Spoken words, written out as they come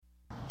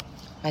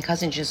My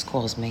cousin just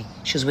calls me.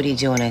 She goes, what are you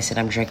doing? I said,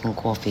 I'm drinking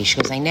coffee. She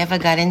goes, I never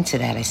got into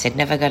that. I said,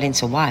 never got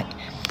into what?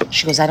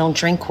 She goes, I don't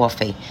drink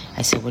coffee.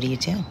 I said, what do you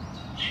do?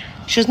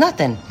 She goes,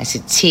 nothing. I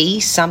said, tea,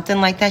 something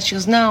like that? She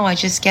goes, no, I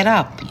just get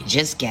up. You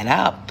just get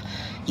up.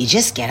 You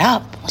just get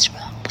up. What's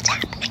wrong? What's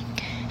happening?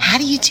 How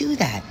do you do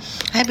that?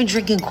 I've been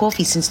drinking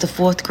coffee since the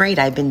 4th grade.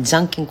 I've been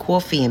dunking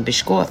coffee in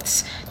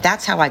biscuits.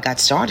 That's how I got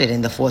started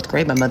in the 4th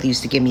grade. My mother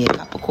used to give me a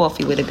cup of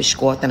coffee with a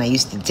biscuit, and I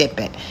used to dip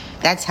it.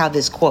 That's how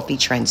this coffee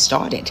trend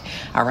started,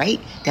 all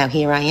right? Now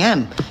here I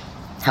am,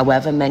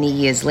 however many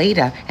years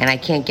later, and I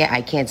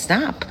can't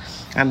stop.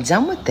 I'm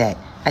done with it.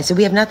 I said,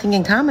 we have nothing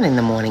in common in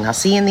the morning. I'll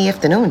see you in the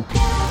afternoon.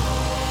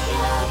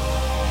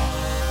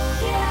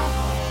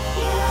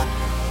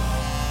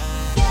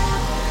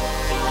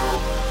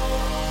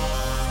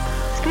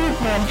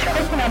 Excuse me, I'm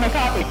choking on my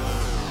coffee.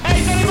 Hey,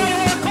 does anybody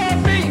want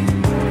coffee?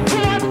 Who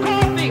wants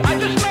coffee? I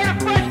just made a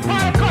fresh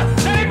pot of coffee.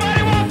 Does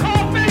anybody want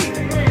coffee?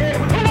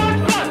 Who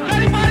wants coffee? Does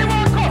anybody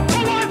want coffee?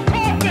 Who wants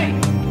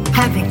coffee?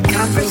 Having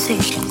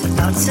conversations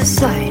about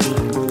society,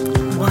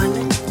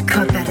 one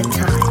cup at a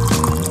time.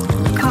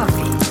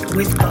 Coffee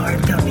with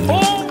RW.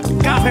 Un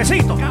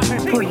cafecito.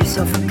 Pour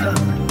yourself a cup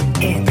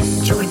and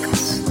join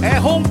us.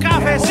 Es un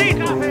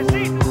cafecito.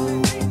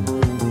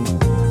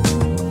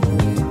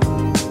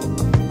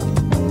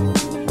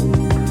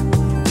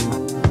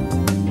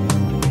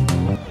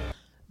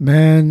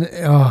 Man,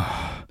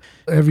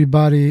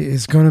 everybody,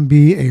 is going to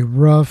be a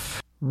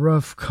rough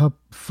cup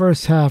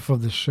first half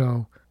of the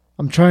show.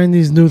 I'm trying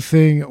this new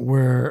thing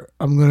where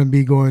I'm going to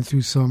be going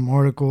through some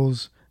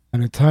articles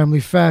in a timely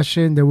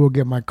fashion. Then we'll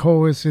get my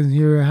co-hosts in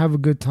here, have a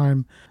good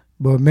time.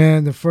 But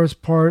man, the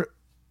first part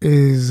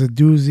is a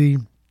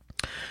doozy.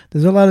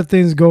 There's a lot of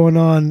things going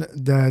on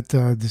that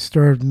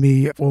disturbed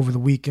me over the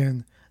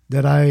weekend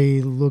that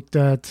I looked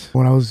at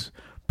when I was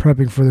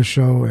prepping for the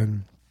show,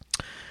 and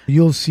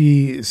you'll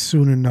see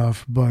soon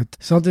enough. But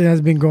something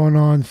has been going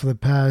on for the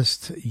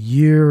past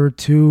year or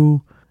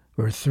 2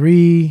 or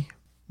 3,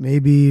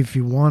 maybe if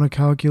you want to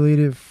calculate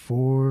it,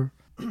 4,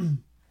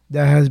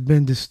 that has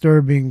been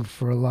disturbing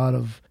for a lot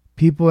of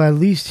people, at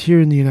least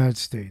here in the United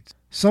States.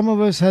 Some of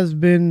us has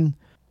been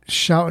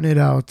shouting it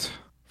out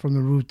from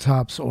the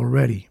rooftops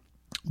already,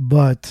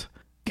 but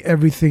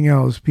everything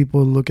else,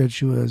 people look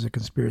at you as a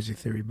conspiracy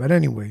theory. But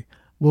anyway,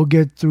 we'll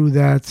get through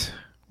that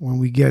when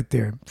we get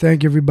there.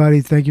 Thank you,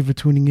 everybody. Thank you for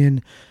tuning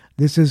in.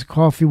 This is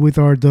Coffee with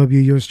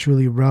RW. Yours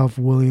truly, Ralph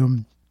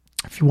William.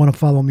 If you want to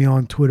follow me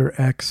on Twitter,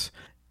 X,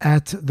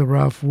 at the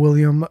Ralph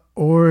William,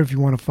 or if you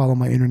want to follow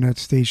my internet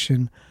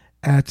station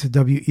at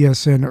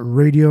WESN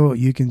Radio,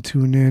 you can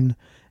tune in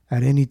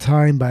at any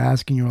time by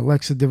asking your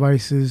Alexa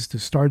devices to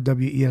start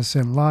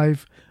WESN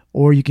Live,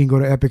 or you can go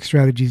to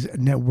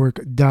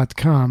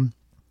epicstrategiesnetwork.com,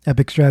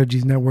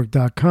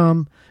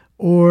 epicstrategiesnetwork.com,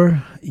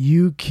 or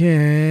you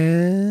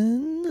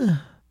can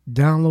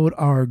download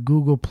our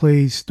Google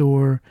Play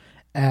Store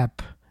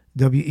app,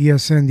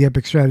 WESN, the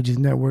Epic Strategies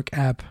Network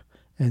app,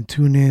 and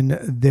tune in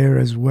there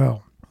as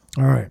well.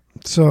 All right,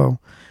 so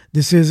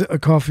this is a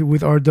Coffee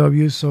with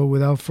RW, so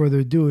without further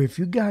ado, if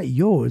you got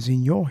yours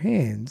in your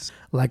hands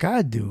like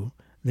I do,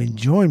 then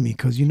join me,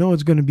 because you know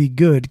it's going to be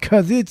good,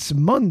 because it's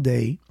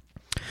Monday.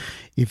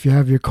 If you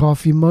have your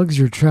coffee mugs,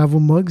 your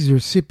travel mugs, your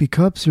sippy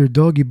cups, your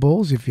doggy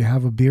bowls, if you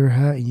have a beer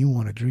hat and you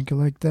want to drink it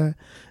like that,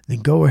 then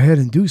go ahead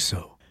and do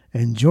so.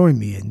 And join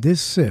me in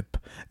this sip,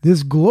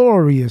 this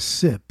glorious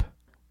sip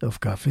of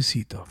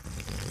cafecito.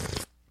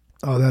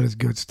 Oh, that is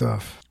good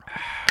stuff.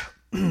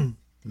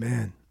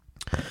 Man,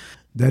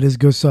 that is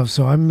good stuff.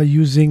 So I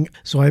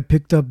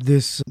picked up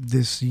this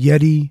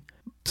Yeti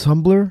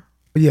tumbler.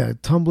 Yeah,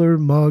 tumbler,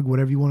 mug,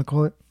 whatever you want to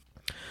call it.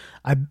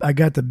 I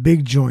got the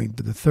big joint,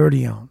 the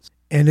 30 ounce.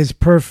 And it's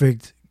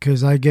perfect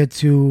because I get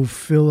to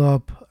fill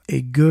up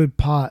a good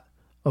pot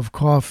of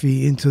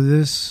coffee into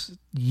this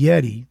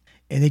Yeti,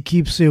 and it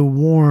keeps it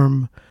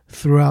warm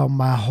throughout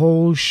my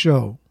whole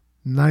show,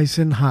 nice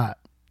and hot.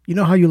 You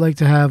know how you like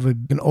to have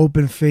an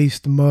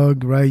open-faced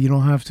mug, right? You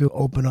don't have to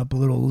open up a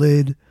little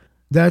lid.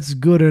 That's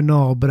good and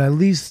all, but at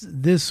least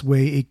this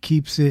way it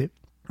keeps it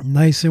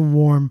nice and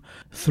warm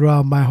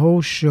throughout my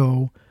whole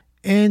show,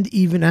 and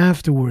even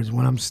afterwards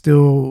when I'm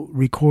still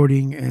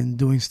recording and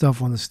doing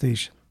stuff on the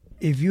station.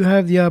 If you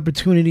have the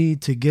opportunity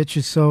to get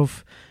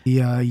yourself the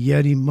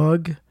Yeti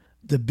mug,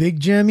 the big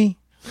jammy,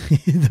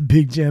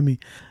 the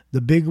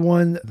big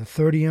one, the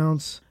 30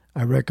 ounce,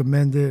 I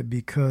recommend it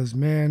because,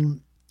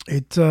 man,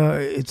 it's a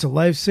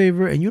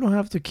lifesaver, and you don't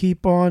have to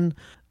keep on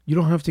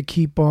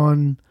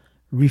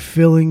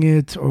refilling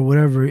it or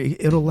whatever.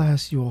 It'll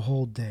last you a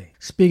whole day.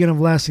 Speaking of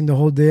lasting the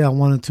whole day, I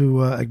wanted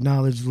to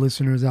acknowledge the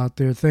listeners out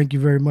there. Thank you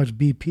very much,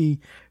 BP,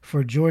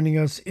 for joining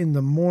us in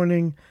the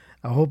morning.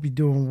 I hope you're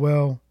doing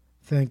well.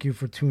 Thank you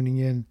for tuning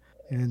in,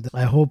 and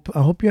I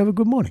hope you have a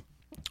good morning.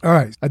 All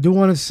right, I do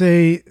want to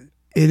say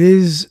it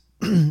is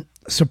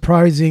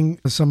surprising,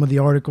 some of the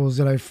articles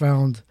that I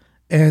found,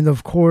 and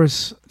of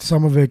course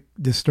some of it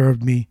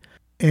disturbed me,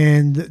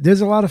 and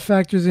there's a lot of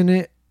factors in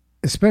it,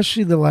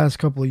 especially the last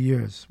couple of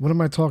years. What am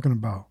I talking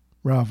about?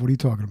 Ralph, what are you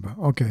talking about?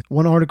 Okay.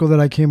 One article that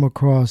I came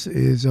across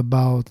is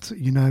about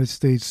United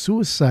States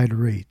suicide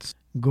rates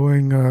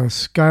going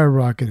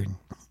skyrocketing,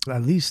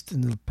 at least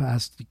in the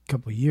past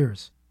couple of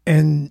years.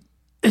 And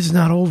it's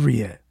not over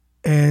yet.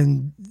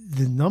 And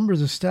the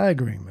numbers are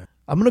staggering, man.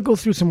 I'm going to go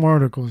through some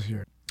articles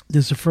here.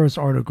 This is the first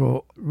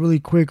article really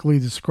quickly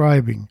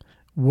describing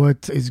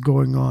what is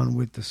going on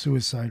with the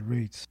suicide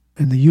rates.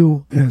 In the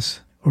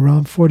U.S.,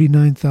 around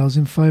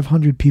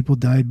 49,500 people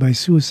died by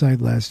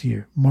suicide last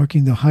year,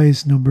 marking the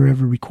highest number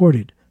ever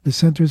recorded. The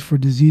Centers for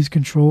Disease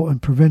Control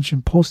and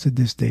Prevention posted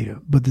this data,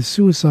 but the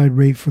suicide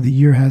rate for the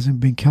year hasn't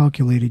been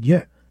calculated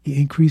yet. The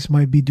increase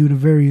might be due to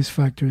various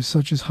factors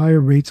such as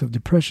higher rates of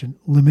depression,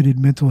 limited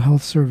mental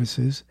health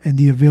services, and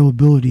the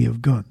availability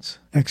of guns.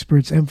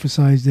 Experts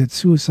emphasize that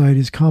suicide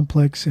is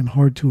complex and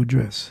hard to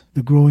address.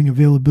 The growing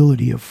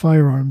availability of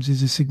firearms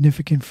is a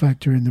significant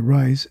factor in the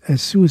rise,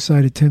 as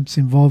suicide attempts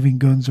involving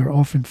guns are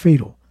often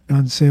fatal.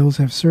 Gun sales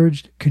have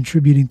surged,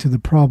 contributing to the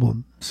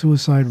problem.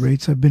 Suicide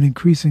rates have been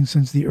increasing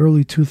since the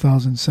early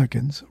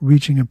 2010s,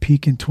 reaching a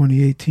peak in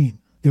 2018.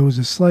 There was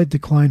a slight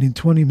decline in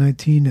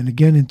 2019 and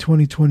again in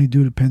 2020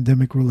 due to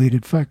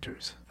pandemic-related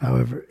factors.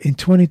 However, in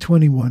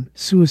 2021,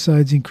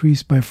 suicides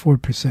increased by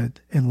 4%,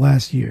 and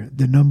last year,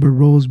 the number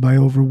rose by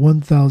over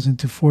 1,000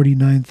 to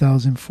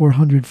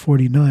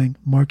 49,449,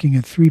 marking a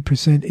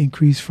 3%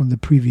 increase from the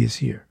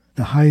previous year.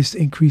 The highest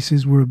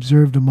increases were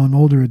observed among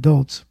older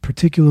adults,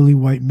 particularly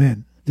white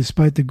men.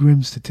 Despite the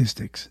grim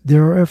statistics,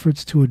 there are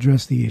efforts to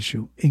address the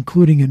issue,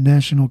 including a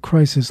national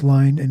crisis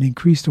line and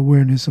increased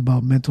awareness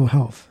about mental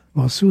health.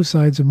 While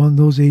suicides among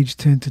those aged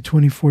 10 to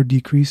 24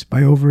 decreased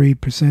by over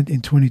 8% in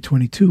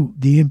 2022,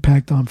 the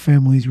impact on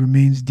families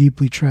remains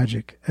deeply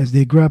tragic as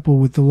they grapple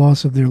with the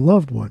loss of their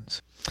loved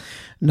ones.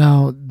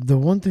 Now, the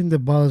one thing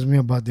that bothers me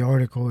about the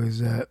article is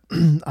that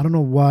I don't know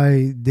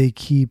why they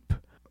keep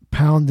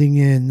pounding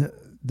in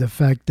the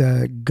fact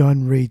that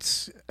gun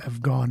rates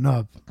have gone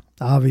up.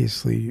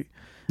 Obviously,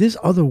 there's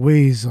other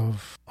ways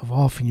of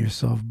offing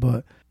yourself,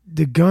 but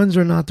the guns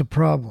are not the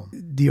problem.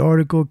 The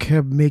article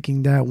kept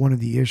making that one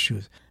of the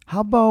issues.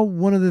 How about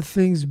one of the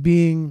things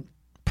being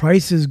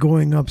prices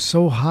going up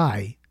so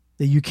high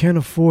that you can't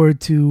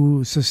afford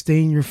to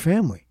sustain your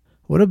family?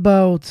 What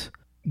about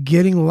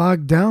getting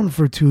locked down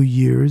for 2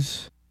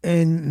 years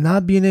and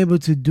not being able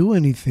to do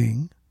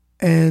anything,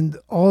 and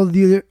all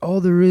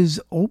there is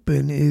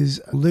open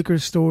is liquor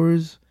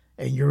stores,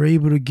 and you're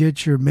able to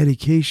get your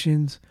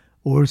medications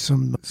or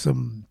some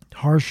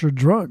harsher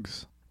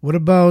drugs? What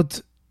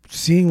about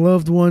seeing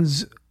loved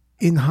ones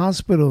in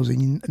hospitals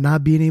and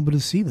not being able to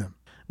see them?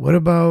 What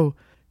about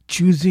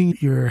choosing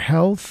your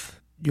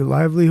health, your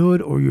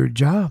livelihood, or your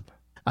job?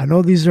 I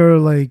know these are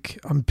like,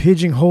 I'm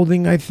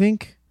pigeonholing, I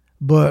think,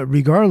 but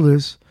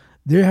regardless,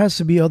 there has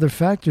to be other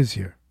factors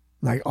here.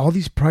 Like all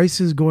these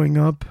prices going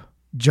up,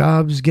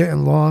 jobs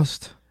getting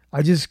lost.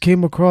 I just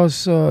came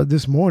across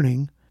this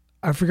morning,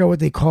 I forgot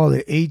what they call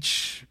it,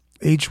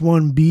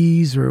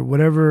 H-1Bs or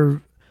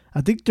whatever.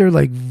 I think they're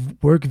like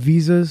work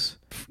visas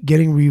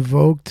getting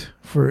revoked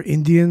for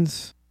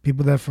Indians,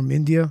 people that are from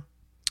India.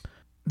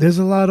 There's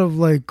a lot of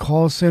like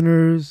call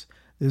centers.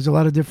 There's a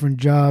lot of different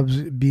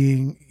jobs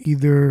being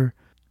either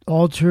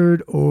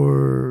altered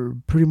or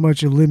pretty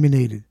much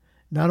eliminated.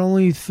 Not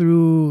only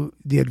through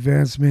the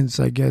advancements,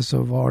 I guess,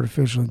 of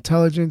artificial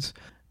intelligence,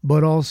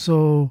 but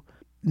also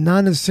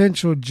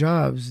non-essential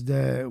jobs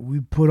that we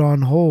put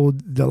on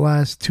hold the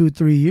last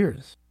 2-3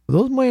 years.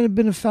 Those might have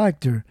been a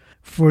factor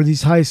for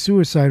these high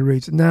suicide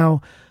rates.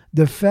 Now,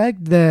 the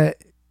fact that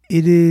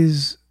it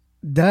is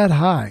that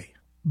high,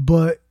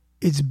 but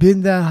it's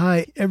been that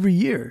high every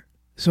year.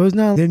 So it's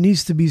not, there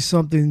needs to be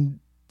some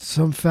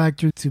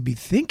factor to be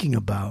thinking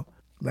about.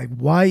 Like,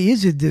 why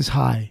is it this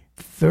high?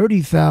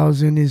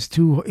 30,000 is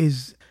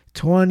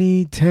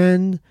 20,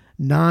 10,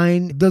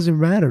 9. It doesn't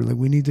matter. Like,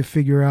 we need to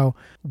figure out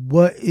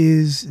what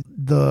is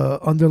the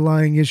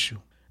underlying issue.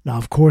 Now,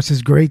 of course,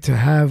 it's great to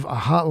have a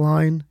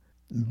hotline,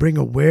 bring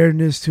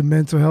awareness to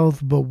mental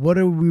health, but what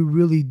are we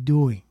really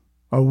doing?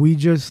 Are we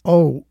just,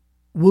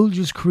 we'll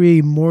just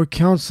create more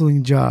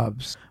counseling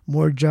jobs,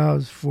 more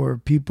jobs for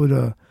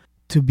people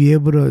to be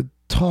able to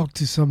talk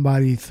to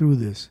somebody through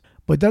this.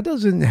 But that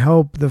doesn't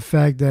help the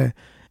fact that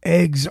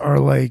eggs are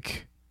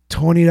like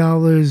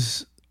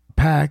 $20 a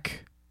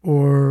pack,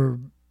 or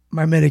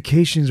my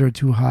medications are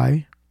too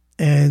high,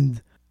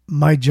 and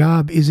my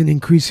job isn't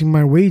increasing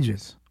my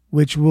wages,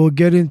 which we'll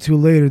get into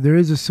later. There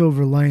is a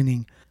silver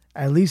lining,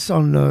 at least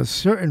on a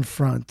certain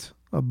front,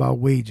 about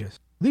wages.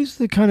 These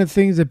are the kind of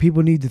things that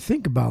people need to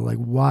think about. Like,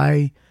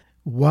 why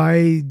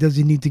does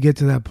it need to get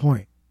to that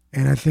point?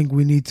 And I think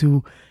we need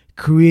to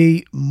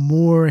create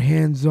more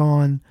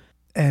hands-on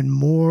and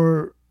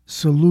more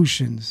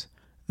solutions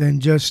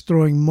than just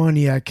throwing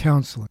money at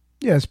counseling.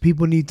 Yes,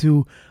 people need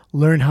to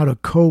learn how to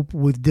cope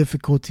with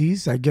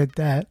difficulties. I get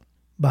that.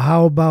 But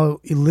how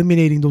about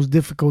eliminating those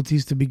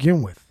difficulties to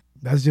begin with?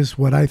 That's just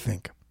what I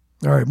think.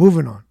 All right,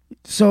 moving on.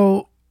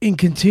 So, in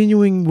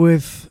continuing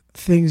with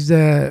things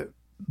that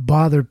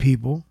bother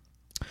people,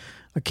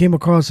 I came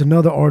across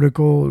another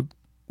article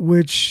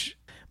which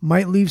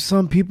might leave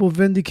some people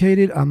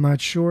vindicated. I'm not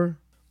sure.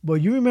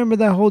 But you remember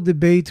that whole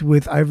debate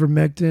with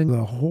ivermectin,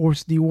 the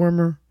horse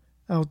dewormer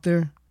out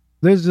there?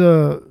 There's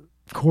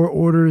court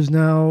orders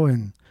now,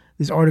 and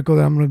this article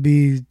that I'm going to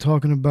be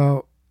talking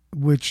about,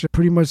 which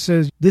pretty much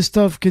says this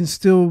stuff can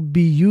still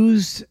be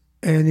used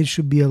and it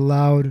should be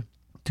allowed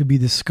to be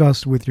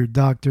discussed with your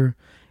doctor,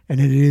 and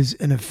it is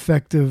an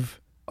effective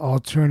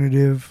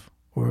alternative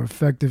or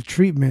effective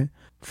treatment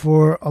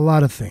for a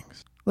lot of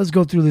things. Let's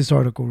go through this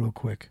article real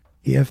quick.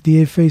 The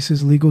FDA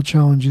faces legal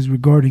challenges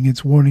regarding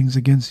its warnings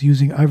against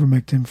using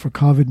ivermectin for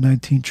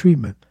COVID-19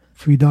 treatment.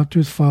 3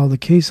 doctors filed a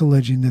case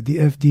alleging that the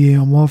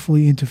FDA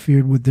unlawfully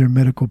interfered with their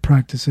medical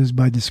practices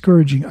by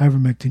discouraging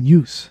ivermectin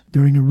use.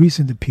 During a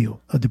recent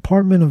appeal, a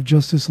Department of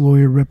Justice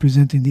lawyer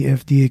representing the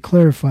FDA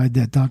clarified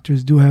that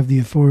doctors do have the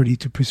authority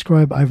to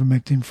prescribe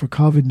ivermectin for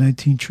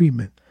COVID-19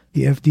 treatment.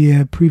 The FDA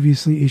had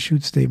previously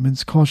issued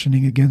statements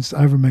cautioning against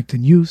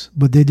ivermectin use,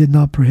 but they did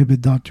not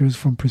prohibit doctors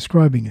from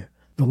prescribing it.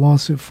 The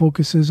lawsuit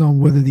focuses on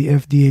whether the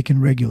FDA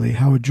can regulate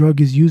how a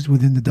drug is used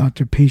within the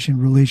doctor-patient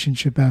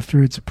relationship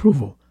after its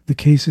approval. The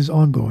case is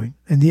ongoing,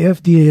 and the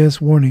FDA's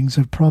warnings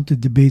have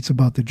prompted debates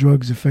about the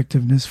drug's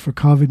effectiveness for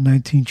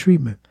COVID-19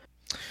 treatment.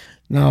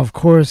 Now, of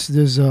course,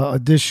 there's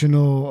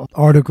additional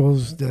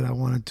articles that I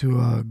wanted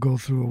to go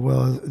through.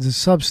 Well, the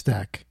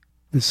Substack.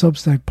 The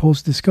Substack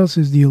post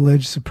discusses the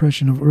alleged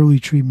suppression of early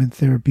treatment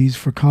therapies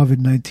for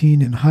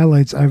COVID-19 and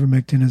highlights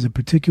ivermectin as a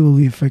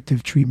particularly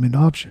effective treatment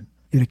option.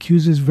 It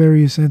accuses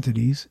various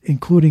entities,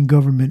 including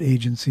government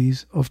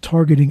agencies, of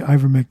targeting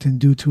ivermectin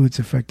due to its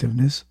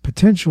effectiveness,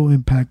 potential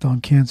impact on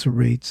cancer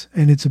rates,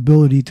 and its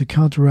ability to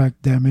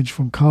counteract damage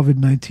from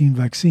COVID-19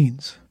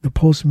 vaccines. The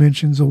Post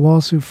mentions a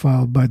lawsuit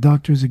filed by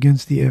doctors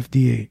against the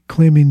FDA,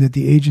 claiming that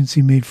the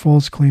agency made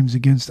false claims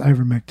against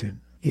ivermectin.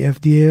 The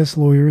FDA's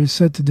lawyer is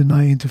said to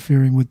deny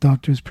interfering with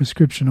doctors'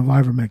 prescription of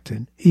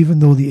ivermectin, even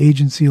though the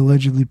agency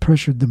allegedly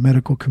pressured the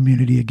medical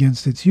community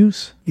against its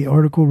use. The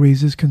article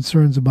raises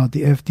concerns about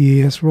the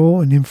FDA's role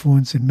and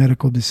influence in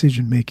medical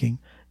decision-making,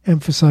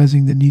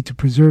 emphasizing the need to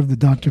preserve the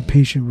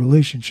doctor-patient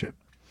relationship.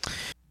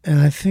 And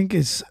I think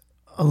it's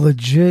a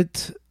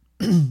legit...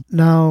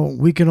 Now,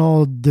 we can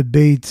all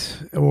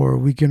debate or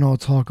we can all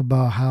talk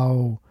about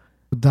how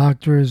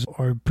doctors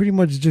are pretty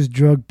much just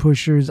drug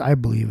pushers. I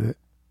believe it.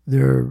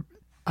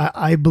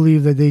 I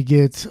believe that they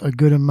get a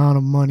good amount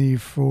of money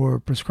for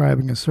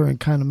prescribing a certain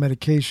kind of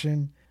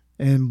medication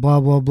and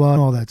blah, blah, blah,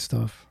 and all that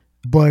stuff.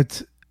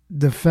 But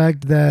the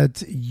fact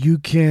that you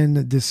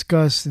can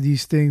discuss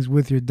these things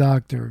with your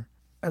doctor,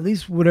 at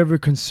least whatever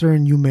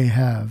concern you may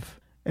have,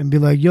 and be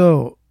like,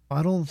 yo,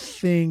 I don't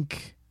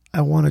think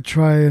I want to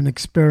try an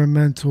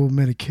experimental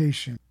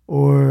medication.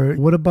 Or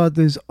what about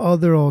this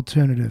other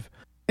alternative?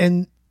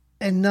 And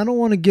I don't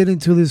want to get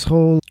into this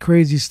whole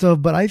crazy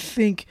stuff, but I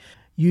think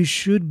you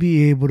should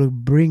be able to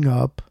bring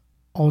up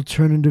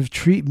alternative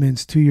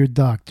treatments to your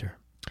doctor.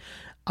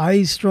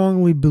 I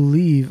strongly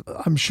believe,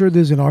 I'm sure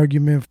there's an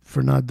argument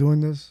for not doing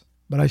this,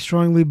 but I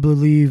strongly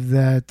believe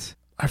that,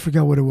 I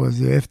forgot what it was,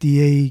 the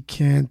FDA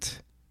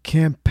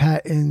can't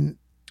patent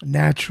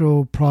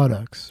natural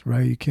products,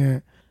 right?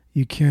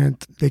 They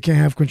can't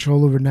have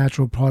control over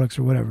natural products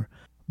or whatever.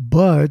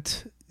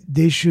 But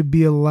they should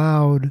be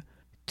allowed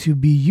to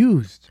be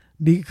used,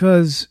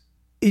 because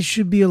it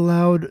should be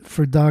allowed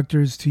for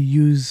doctors to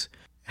use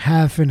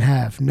half and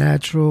half,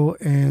 natural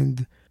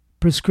and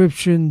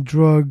prescription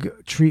drug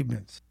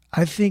treatments.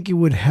 I think it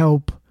would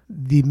help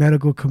the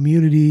medical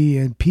community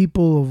and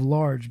people of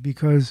large,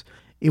 because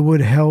it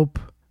would help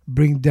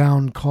bring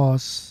down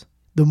costs.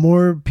 The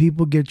more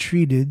people get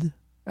treated,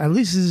 at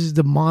least this is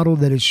the model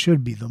that it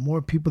should be. The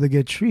more people that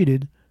get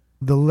treated,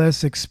 the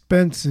less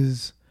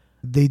expenses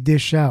they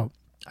dish out.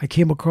 I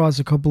came across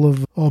a couple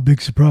of,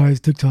 big surprise,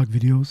 TikTok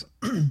videos.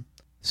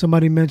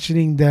 Somebody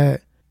mentioning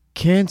that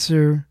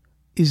cancer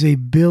is a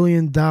 $1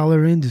 billion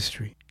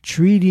industry.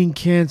 Treating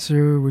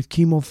cancer with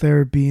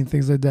chemotherapy and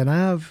things like that. I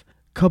have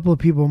a couple of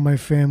people in my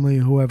family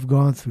who have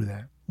gone through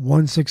that.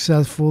 One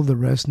successful, the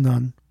rest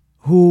none.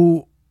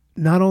 Who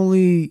not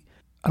only,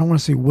 I don't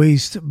want to say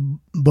waste,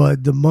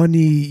 but the money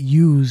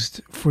used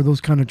for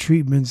those kind of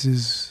treatments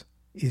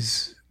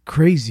is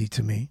crazy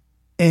to me.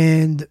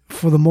 And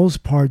for the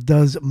most part,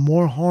 does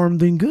more harm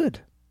than good.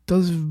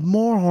 Does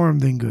more harm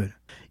than good.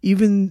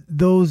 Even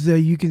those that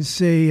you can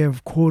say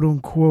have quote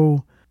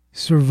unquote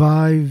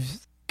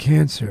survived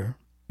cancer,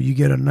 you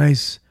get a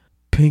nice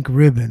pink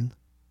ribbon,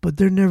 but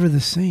they're never the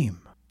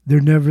same. They're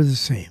never the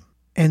same.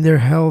 And their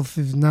health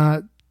is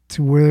not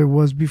to where it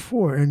was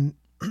before. And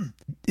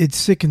it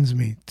sickens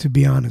me, to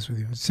be honest with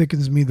you. It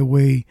sickens me the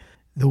way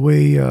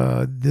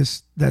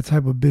that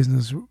type of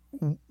business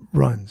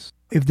runs.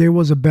 If there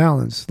was a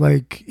balance,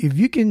 like if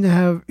you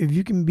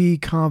can be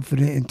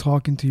confident in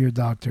talking to your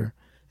doctor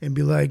and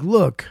be like,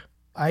 look,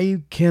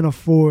 I can't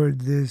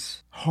afford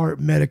this heart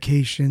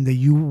medication that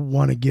you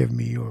want to give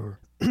me, or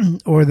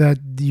that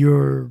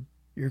your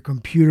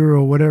computer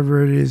or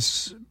whatever it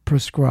is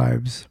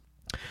prescribes.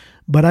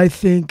 But I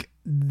think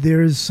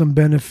there's some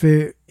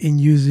benefit in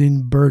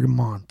using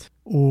bergamot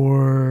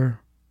or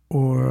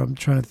or I'm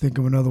trying to think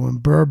of another one,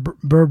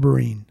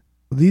 berberine.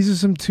 These are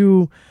some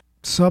two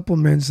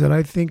supplements that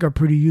I think are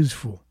pretty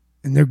useful,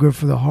 and they're good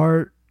for the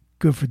heart,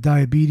 good for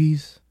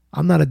diabetes.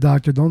 I'm not a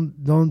doctor.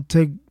 Don't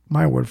take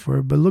my word for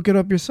it, but look it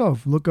up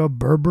yourself. Look up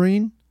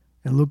berberine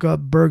and look up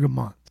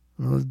bergamot.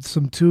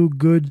 Some two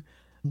good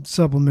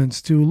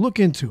supplements to look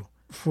into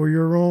for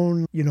your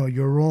own,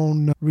 your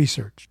own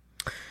research.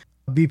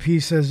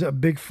 BP says a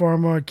big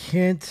pharma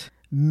can't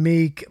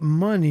make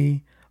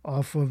money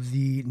off of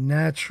the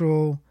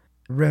natural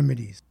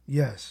remedies.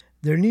 Yes,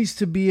 there needs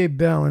to be a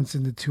balance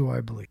in the two,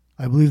 I believe.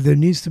 I believe there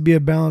needs to be a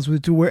balance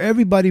with the two where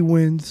everybody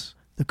wins,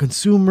 the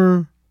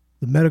consumer,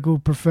 the medical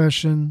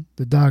profession,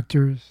 the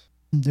doctors.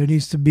 There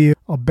needs to be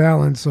a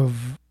balance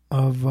of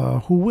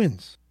who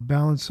wins,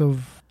 balance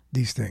of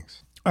these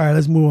things. All right,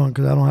 let's move on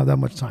because I don't have that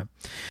much time.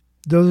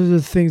 Those are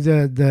the things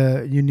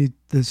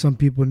that some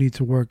people need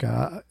to work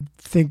out.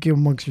 Think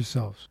amongst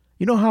yourselves.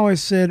 You know how I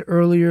said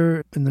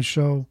earlier in the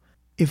show,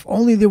 if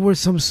only there were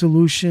some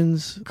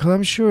solutions, because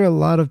I'm sure a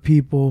lot of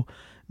people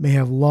may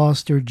have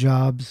lost their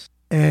jobs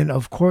and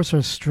of course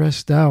are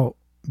stressed out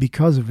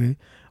because of it,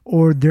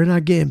 or they're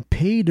not getting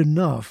paid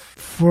enough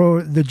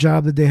for the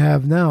job that they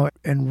have now,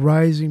 and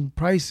rising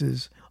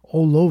prices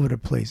all over the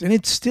place. And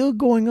it's still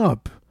going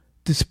up,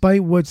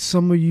 despite what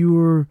some of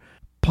your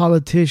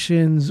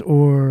politicians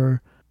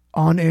or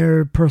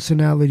on-air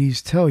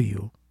personalities tell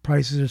you.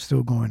 Prices are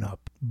still going up.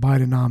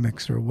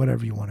 Bidenomics, or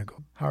whatever you want to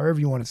go, however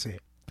you want to say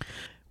it.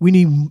 We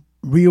need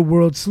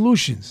real-world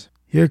solutions.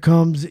 Here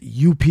comes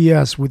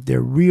UPS with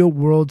their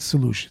real-world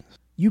solutions.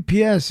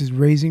 UPS is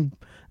raising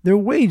their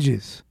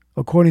wages,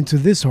 according to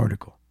this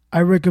article.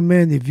 I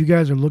recommend, if you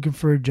guys are looking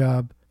for a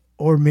job,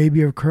 or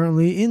maybe are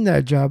currently in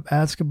that job,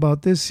 ask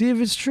about this. See if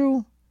it's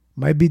true.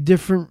 Might be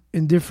different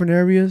in different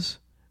areas,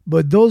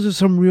 but those are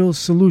some real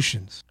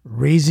solutions.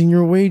 Raising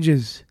your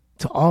wages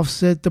to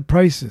offset the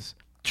prices.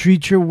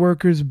 Treat your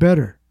workers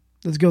better.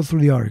 Let's go through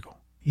the article.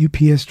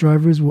 UPS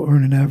drivers will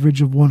earn an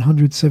average of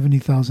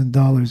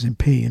 $170,000 in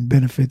pay and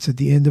benefits at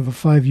the end of a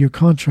 5-year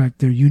contract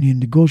their union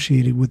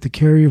negotiated with the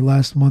carrier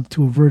last month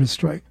to avert a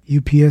strike.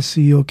 UPS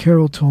CEO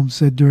Carol Tome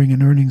said during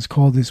an earnings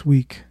call this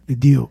week. The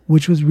deal,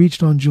 which was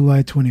reached on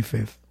July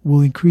 25th,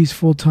 will increase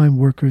full-time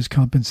workers'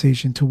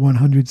 compensation to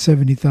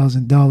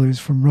 $170,000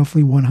 from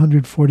roughly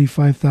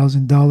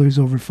 $145,000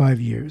 over 5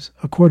 years,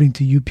 according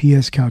to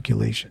UPS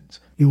calculations.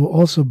 It will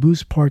also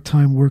boost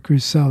part-time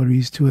workers'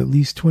 salaries to at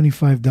least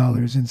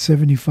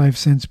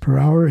 $25.75 per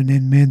hour and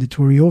end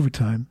mandatory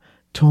overtime,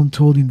 Tome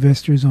told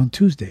investors on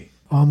Tuesday.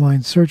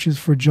 Online searches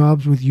for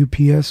jobs with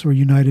UPS or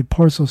United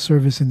Parcel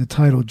Service in the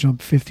title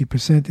jumped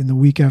 50% in the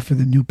week after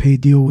the new pay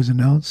deal was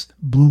announced,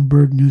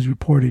 Bloomberg News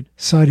reported,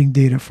 citing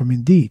data from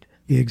Indeed.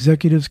 The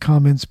executive's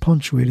comments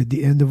punctuated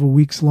the end of a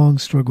weeks-long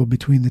struggle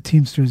between the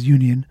Teamsters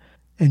Union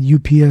and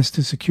UPS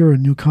to secure a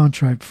new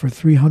contract for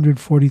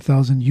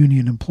 340,000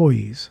 union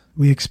employees.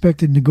 We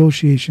expected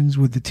negotiations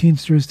with the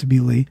Teamsters to be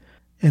late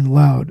and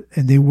loud,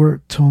 and they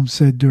were, Tome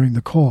said during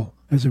the call.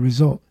 As a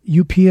result,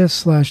 UPS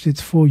slashed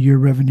its full-year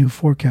revenue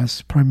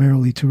forecasts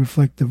primarily to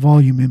reflect the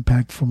volume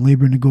impact from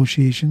labor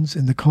negotiations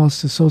and the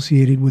costs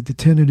associated with the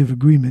tentative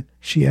agreement,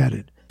 she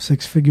added.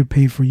 6-figure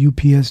pay for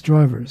UPS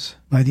drivers.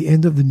 By the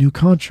end of the new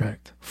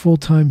contract,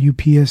 full-time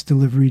UPS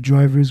delivery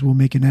drivers will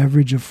make an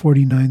average of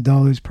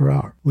 $49 per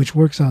hour, which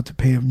works out to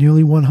pay of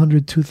nearly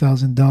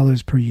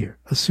 $102,000 per year,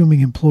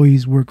 assuming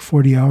employees work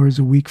 40 hours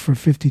a week for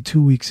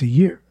 52 weeks a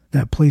year.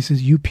 That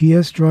places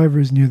UPS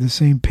drivers near the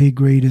same pay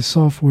grade as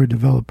software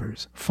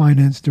developers,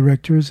 finance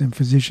directors, and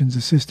physician's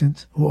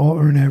assistants, who all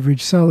earn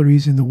average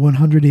salaries in the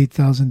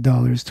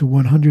 $108,000 to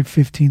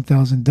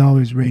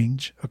 $115,000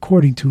 range,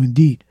 according to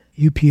Indeed.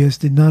 UPS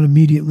did not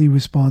immediately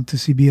respond to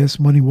CBS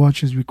Money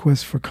Watch's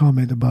request for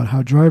comment about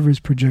how drivers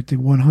projected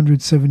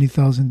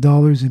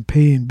 $170,000 in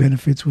pay and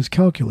benefits was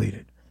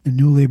calculated. The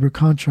new labor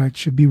contract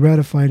should be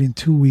ratified in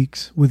 2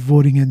 weeks, with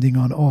voting ending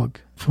on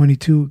August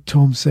 22,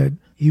 Tome said.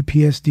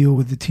 UPS deal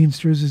with the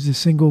Teamsters is the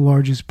single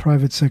largest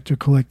private sector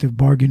collective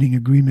bargaining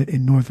agreement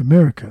in North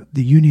America,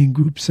 the union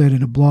group said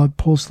in a blog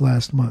post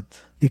last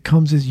month. It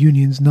comes as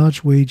unions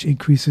notch wage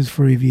increases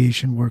for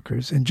aviation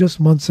workers, and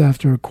just months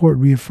after a court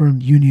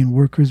reaffirmed union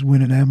workers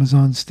win an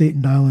Amazon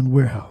Staten Island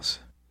warehouse.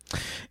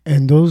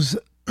 And those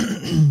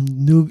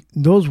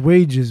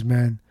wages,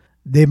 man,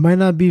 they might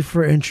not be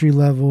for entry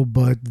level,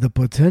 but the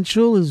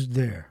potential is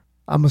there,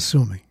 I'm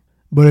assuming.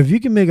 But if you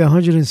can make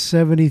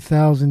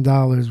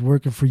 $170,000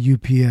 working for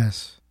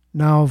UPS.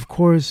 Now, of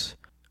course,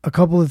 a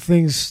couple of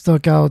things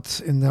stuck out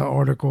in that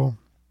article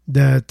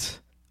that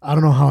I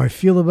don't know how I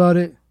feel about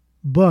it,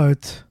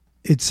 but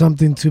it's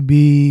something to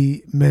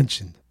be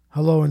mentioned.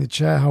 Hello in the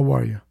chat. How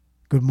are you?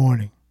 Good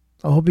morning.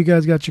 I hope you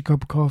guys got your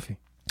cup of coffee.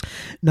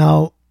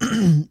 Now,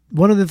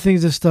 one of the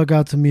things that stuck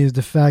out to me is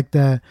the fact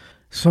that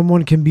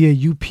someone can be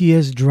a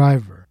UPS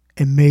driver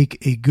and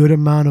make a good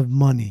amount of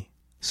money,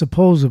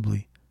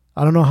 supposedly.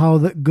 I don't know how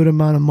good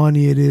amount of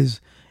money it is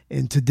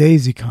in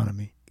today's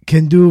economy.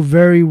 Can do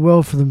very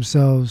well for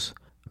themselves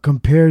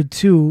compared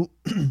to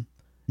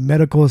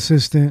medical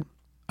assistant,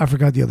 I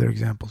forgot the other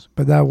examples,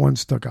 but that one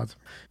stuck out to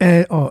me.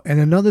 And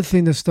another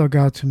thing that stuck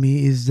out to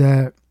me is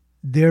that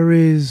there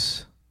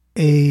is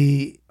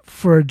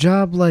for a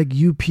job like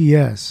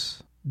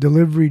UPS,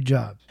 delivery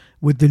jobs,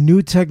 with the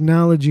new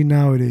technology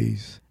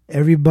nowadays,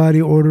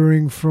 everybody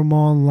ordering from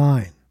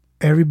online,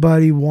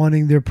 everybody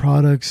wanting their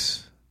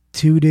products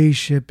 2-day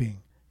shipping,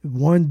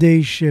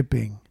 1-day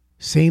shipping,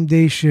 same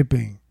day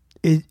shipping.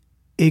 It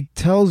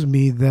tells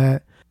me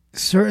that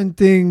certain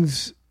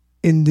things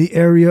in the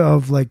area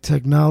of like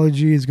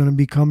technology is going to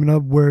be coming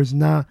up where it's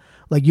not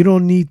like you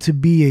don't need to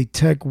be a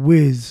tech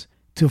whiz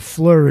to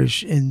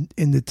flourish in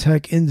the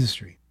tech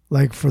industry.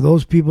 Like for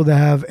those people that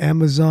have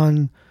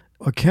Amazon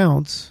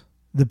accounts,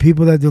 the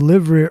people that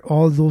deliver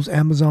all those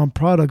Amazon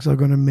products are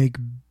going to make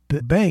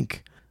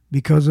bank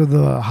because of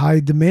the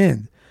high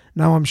demand.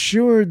 Now, I'm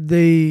sure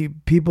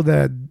people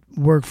that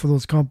work for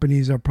those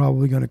companies are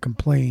probably going to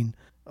complain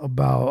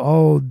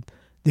about,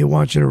 they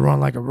want you to run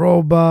like a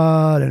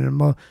robot.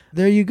 And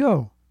there you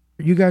go.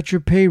 You got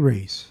your pay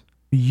raise.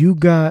 You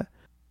got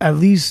at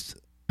least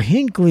a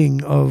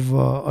hinkling of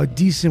a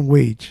decent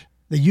wage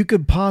that you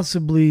could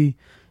possibly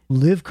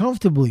live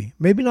comfortably.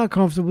 Maybe not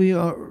comfortably,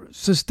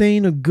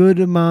 sustain a good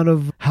amount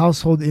of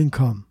household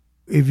income.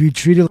 If you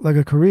treat it like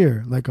a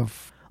career, like a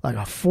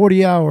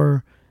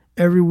 40-hour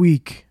every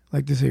week,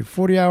 like they say,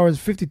 40 hours,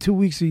 52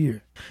 weeks a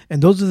year.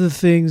 And those are the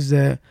things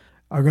that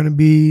are going to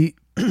be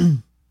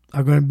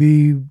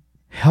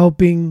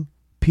helping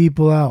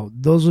people out.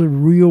 Those are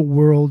real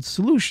world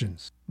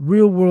solutions.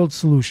 Real world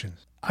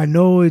solutions. I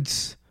know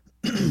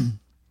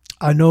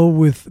I know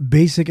with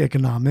basic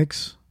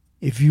economics,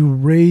 if you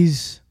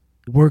raise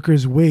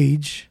workers'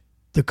 wage,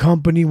 the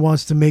company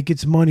wants to make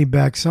its money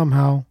back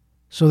somehow.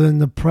 So then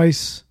the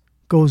price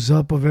goes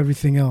up of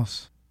everything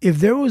else. If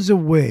there was a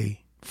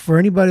way for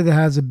anybody that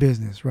has a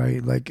business,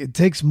 right? Like it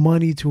takes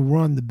money to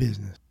run the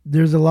business.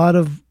 There's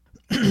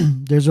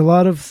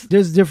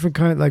different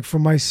kind, like for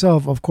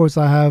myself, of course,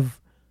 I have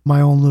my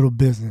own little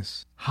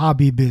business,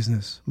 hobby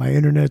business, my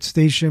internet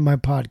station, my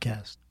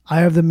podcast.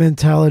 I have the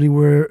mentality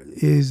where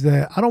is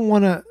that I don't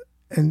want to,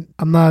 and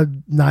I'm not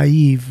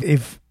naive.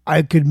 If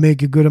I could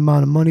make a good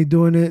amount of money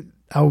doing it,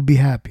 I would be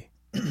happy.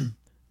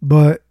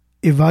 But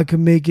if I could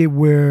make it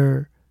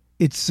where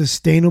it's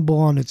sustainable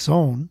on its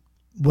own,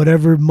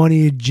 whatever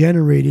money it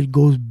generated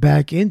goes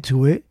back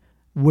into it,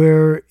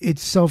 where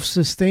it's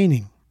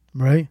self-sustaining,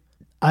 right?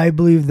 I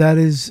believe that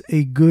is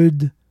a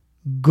good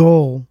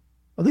goal,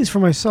 at least for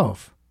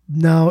myself.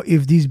 Now,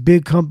 if these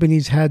big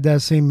companies had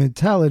that same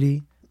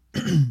mentality,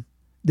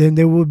 then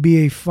there would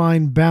be a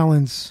fine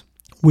balance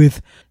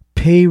with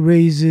pay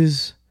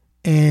raises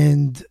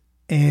and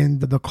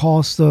the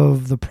cost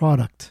of the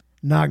product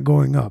not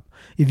going up.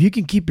 If you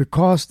can keep your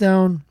costs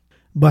down,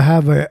 but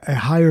have a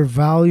higher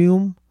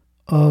volume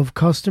of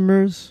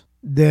customers,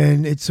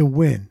 then it's a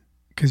win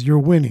because you're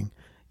winning.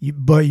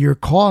 But your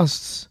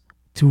costs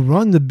to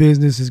run the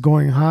business is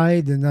going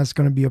high, then that's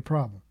going to be a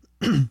problem.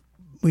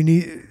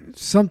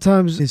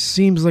 Sometimes it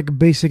seems like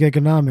basic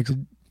economics. It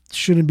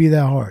shouldn't be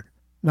that hard.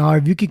 Now,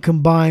 if you can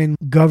combine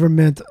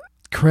government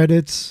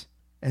credits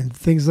and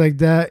things like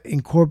that,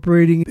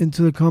 incorporating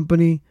into the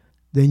company,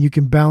 then you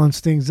can balance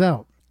things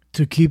out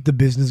to keep the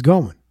business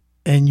going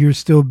and you're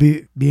still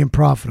being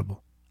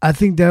profitable. I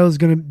think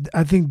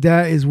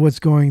that is what's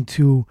going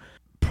to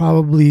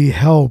probably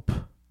help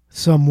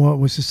somewhat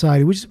with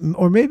society,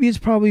 or maybe it's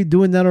probably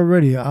doing that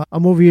already.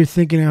 I'm over here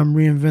thinking I'm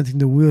reinventing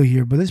the wheel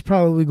here, but it's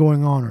probably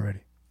going on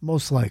already,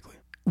 most likely,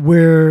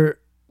 where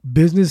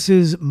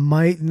businesses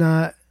might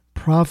not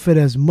profit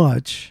as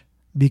much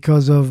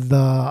because of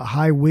the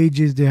high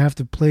wages they have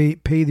to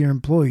pay their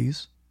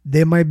employees.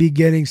 They might be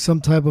getting some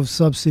type of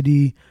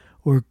subsidy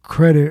or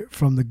credit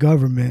from the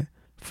government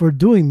for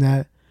doing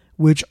that,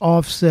 which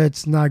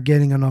offsets not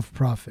getting enough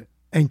profit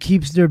and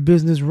keeps their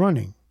business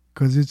running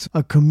because it's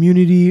a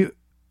community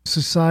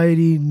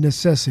society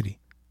necessity.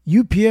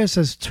 UPS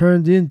has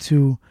turned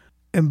into,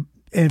 and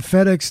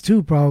FedEx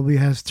too probably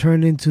has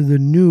turned into the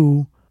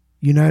new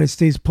United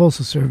States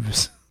Postal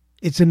Service.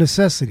 It's a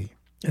necessity,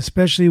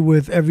 especially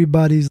with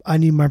everybody's, I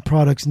need my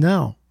products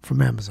now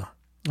from Amazon.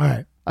 All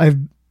right. I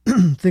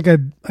think I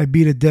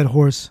beat a dead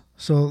horse,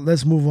 so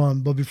let's move on.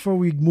 But before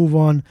we move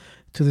on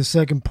to the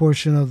second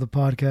portion of the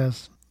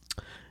podcast,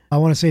 I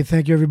want to say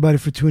thank you everybody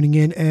for tuning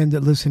in and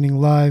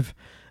listening live.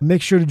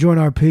 Make sure to join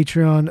our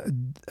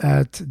Patreon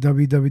at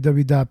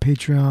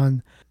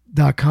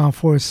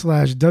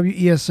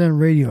www.patreon.com/WESN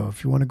radio.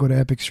 If you want to go to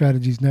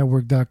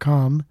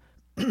epicstrategiesnetwork.com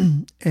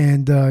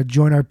and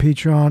join our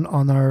Patreon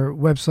on our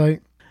website.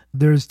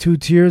 There's 2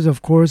 tiers,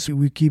 of course.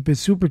 We keep it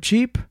super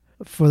cheap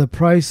for the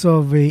price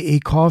of a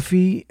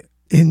coffee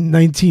in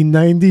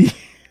 1990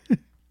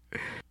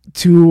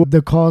 to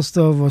the cost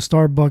of a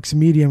Starbucks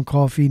medium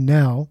coffee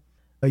now.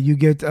 You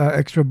get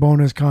extra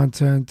bonus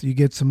content. You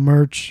get some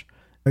merch.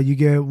 You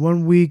get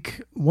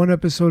 1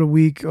 episode a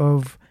week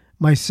of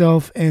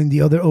myself and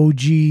the other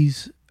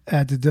OGs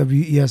at the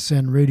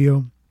WESN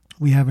radio.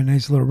 We have a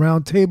nice little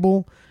round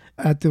table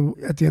at the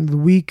end of the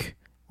week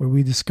where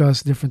we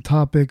discuss different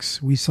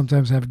topics. We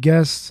sometimes have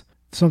guests,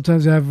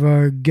 Sometimes I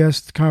have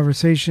guest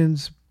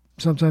conversations.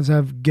 Sometimes I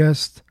have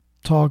guest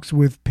talks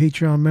with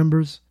Patreon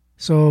members.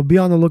 So be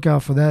on the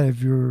lookout for that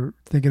if you're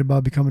thinking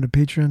about becoming a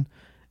patron.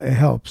 It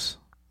helps.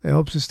 It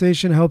helps the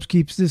station, helps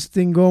keeps this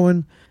thing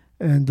going,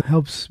 and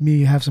helps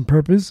me have some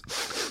purpose.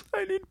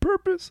 I need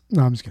purpose.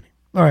 No, I'm just kidding.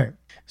 All right.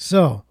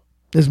 So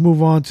let's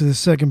move on to the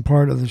second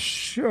part of the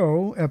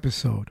show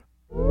episode.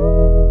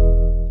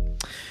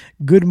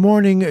 Good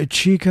morning,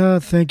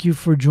 Chica. Thank you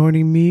for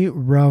joining me,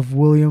 Ralph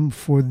William,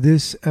 for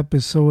this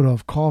episode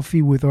of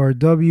Coffee with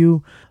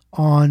RW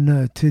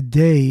on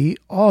today,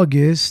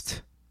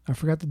 August. I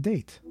forgot the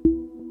date.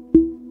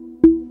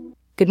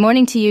 Good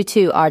morning to you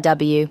too,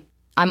 RW.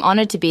 I'm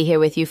honored to be here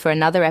with you for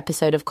another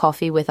episode of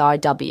Coffee with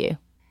RW.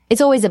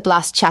 It's always a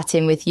blast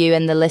chatting with you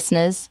and the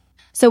listeners.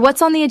 So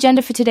what's on the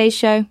agenda for today's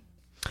show?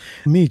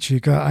 Me,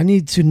 Chica, I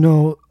need to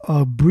know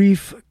a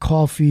brief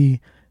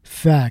coffee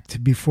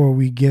fact before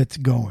we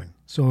get going.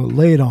 So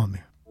lay it on me.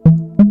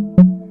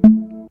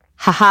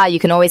 Haha, you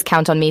can always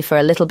count on me for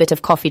a little bit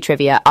of coffee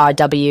trivia,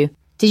 RW.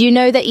 Did you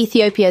know that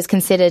Ethiopia is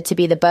considered to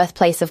be the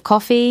birthplace of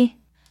coffee?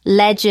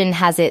 Legend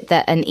has it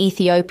that an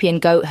Ethiopian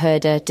goat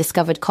herder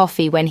discovered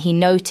coffee when he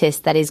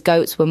noticed that his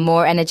goats were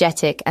more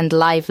energetic and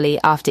lively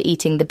after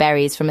eating the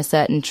berries from a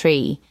certain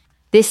tree.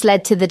 This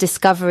led to the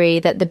discovery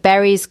that the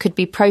berries could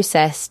be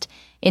processed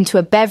into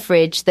a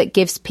beverage that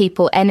gives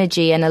people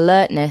energy and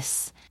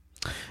alertness.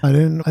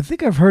 I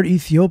think I've heard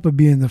Ethiopia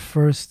being the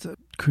first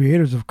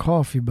creators of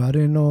coffee, but I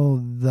didn't know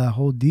the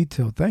whole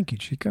detail. Thank you,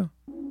 Chica.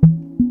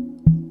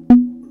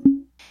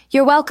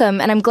 You're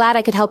welcome, and I'm glad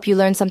I could help you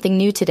learn something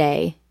new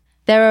today.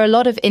 There are a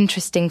lot of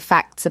interesting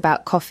facts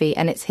about coffee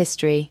and its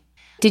history.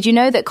 Did you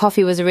know that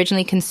coffee was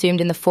originally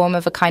consumed in the form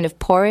of a kind of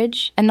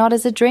porridge and not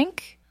as a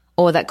drink?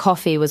 Or that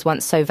coffee was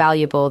once so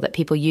valuable that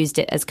people used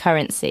it as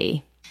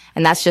currency?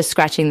 And that's just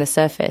scratching the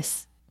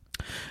surface.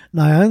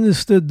 Now, I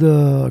understood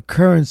the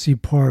currency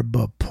part,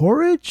 but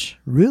porridge?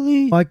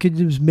 Really? I could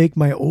just make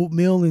my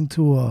oatmeal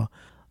into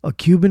a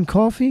Cuban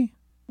coffee?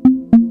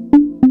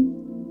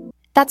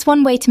 That's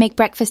one way to make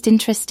breakfast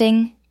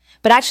interesting.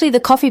 But actually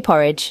the coffee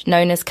porridge,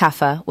 known as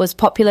kaffa, was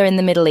popular in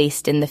the Middle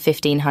East in the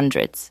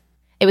 1500s.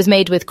 It was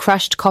made with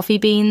crushed coffee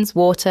beans,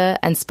 water,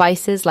 and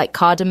spices like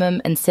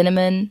cardamom and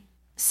cinnamon.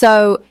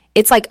 So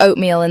it's like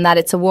oatmeal in that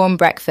it's a warm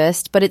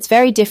breakfast, but it's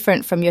very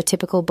different from your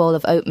typical bowl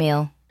of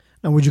oatmeal.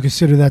 Now, would you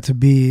consider that to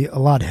be a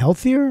lot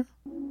healthier?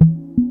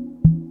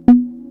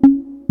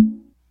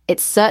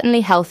 It's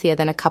certainly healthier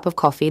than a cup of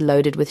coffee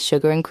loaded with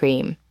sugar and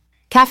cream.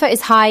 Kaffa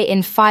is high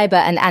in fiber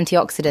and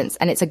antioxidants,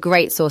 and it's a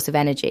great source of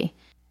energy.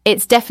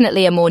 It's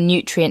definitely a more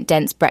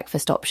nutrient-dense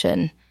breakfast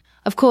option.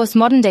 Of course,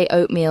 modern-day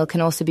oatmeal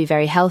can also be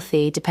very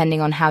healthy,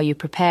 depending on how you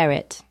prepare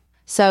it.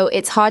 So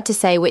it's hard to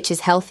say which is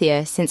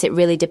healthier, since it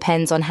really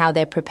depends on how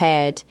they're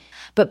prepared.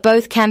 But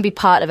both can be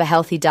part of a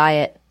healthy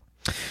diet.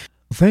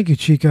 Thank you,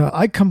 Chica.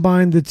 I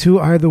combine the two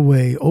either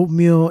way,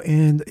 oatmeal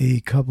and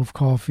a cup of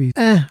coffee.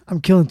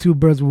 I'm killing two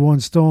birds with one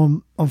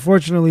stone.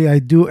 Unfortunately, I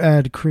do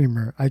add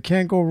creamer. I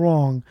can't go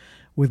wrong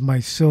with my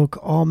Silk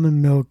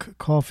almond milk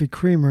coffee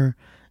creamer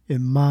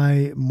in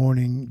my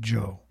Morning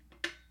Joe.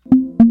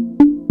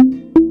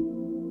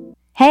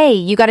 Hey,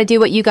 you gotta do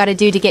what you gotta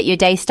do to get your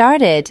day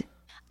started.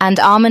 And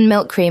almond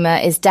milk creamer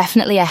is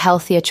definitely a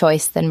healthier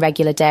choice than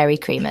regular dairy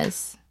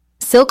creamers.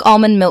 Silk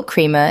almond milk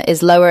creamer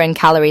is lower in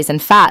calories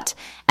and fat,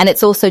 and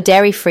it's also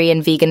dairy-free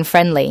and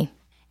vegan-friendly.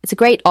 It's a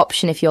great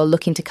option if you're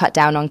looking to cut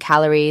down on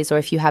calories or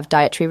if you have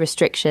dietary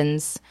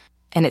restrictions,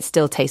 and it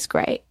still tastes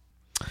great.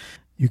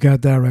 You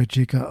got that right,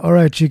 Chica. All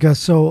right, Chica,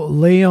 so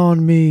lay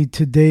on me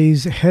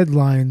today's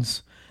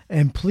headlines,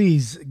 and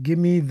please give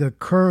me the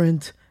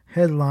current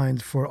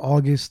headlines for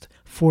August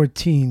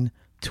 14,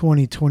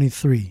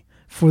 2023,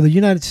 for the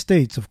United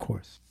States, of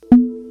course.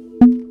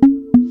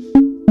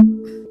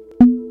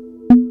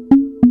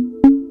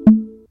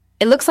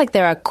 It looks like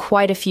there are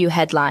quite a few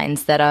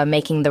headlines that are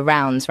making the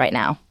rounds right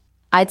now.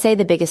 I'd say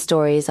the biggest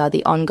stories are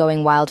the ongoing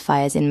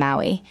wildfires in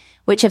Maui,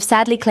 which have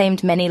sadly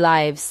claimed many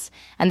lives,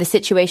 and the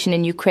situation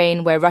in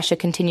Ukraine where Russia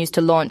continues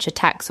to launch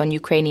attacks on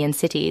Ukrainian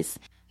cities.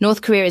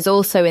 North Korea is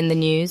also in the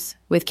news,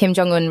 with Kim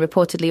Jong-un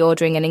reportedly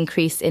ordering an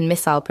increase in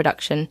missile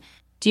production.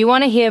 Do you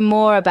want to hear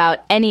more about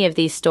any of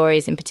these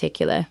stories in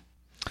particular?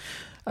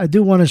 I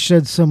do want to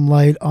shed some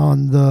light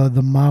on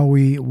the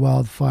Maui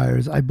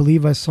wildfires. I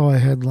believe I saw a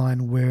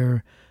headline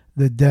where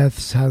the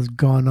deaths has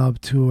gone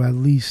up to at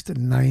least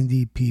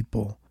 90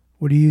 people.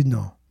 What do you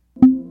know?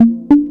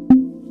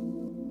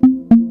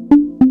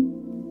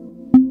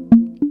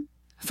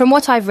 From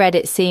what I've read,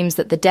 it seems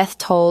that the death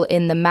toll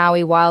in the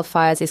Maui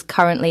wildfires is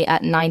currently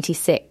at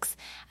 96,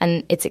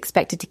 and it's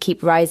expected to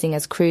keep rising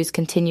as crews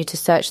continue to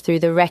search through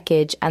the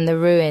wreckage and the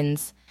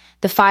ruins.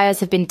 The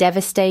fires have been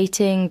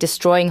devastating,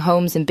 destroying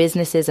homes and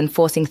businesses and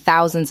forcing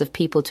thousands of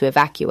people to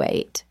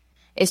evacuate.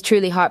 It's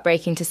truly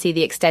heartbreaking to see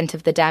the extent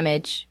of the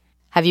damage.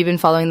 Have you been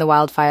following the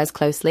wildfires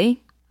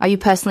closely? Are you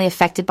personally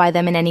affected by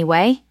them in any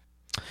way?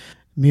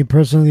 Me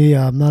personally,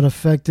 I'm not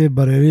affected,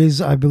 but it is,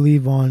 I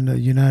believe, on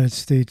United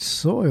States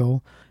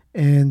soil.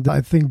 And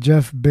I think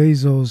Jeff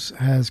Bezos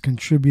has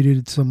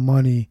contributed some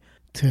money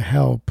to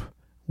help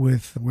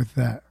with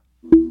that.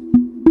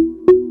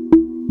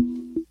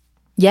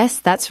 Yes,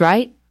 that's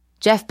right.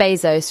 Jeff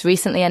Bezos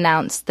recently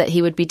announced that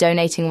he would be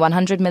donating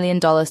 $100 million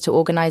to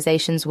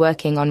organizations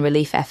working on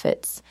relief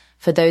efforts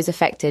for those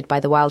affected by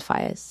the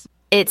wildfires.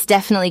 It's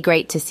definitely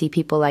great to see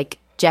people like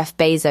Jeff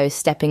Bezos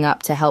stepping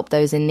up to help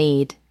those in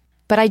need.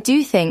 But I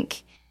do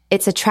think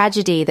it's a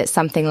tragedy that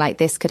something like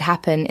this could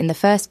happen in the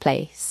first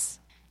place.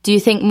 Do you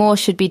think more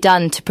should be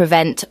done to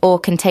prevent or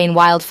contain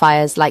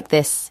wildfires like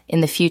this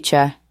in the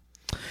future?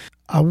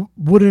 I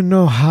wouldn't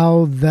know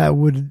how that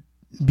would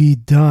be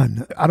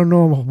done. I don't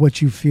know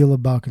what you feel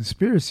about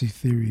conspiracy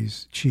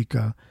theories,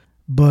 Chica,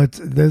 but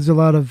there's a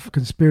lot of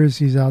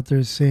conspiracies out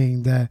there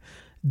saying that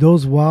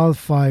those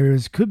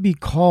wildfires could be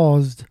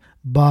caused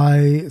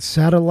by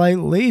satellite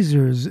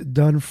lasers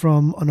done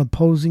from an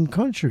opposing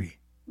country.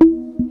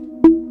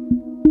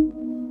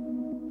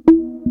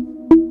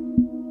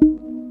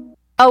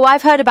 Oh,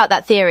 I've heard about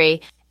that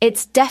theory.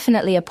 It's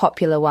definitely a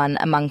popular one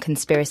among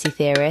conspiracy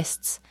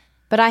theorists,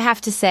 but I have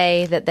to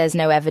say that there's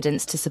no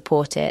evidence to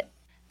support it.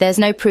 There's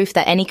no proof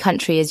that any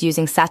country is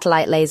using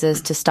satellite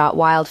lasers to start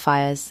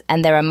wildfires,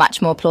 and there are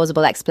much more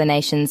plausible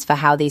explanations for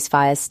how these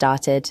fires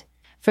started.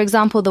 For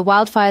example, the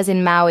wildfires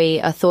in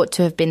Maui are thought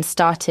to have been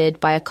started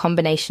by a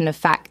combination of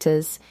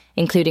factors,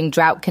 including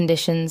drought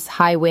conditions,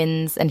 high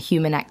winds, and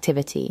human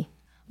activity.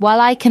 While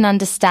I can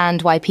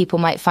understand why people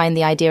might find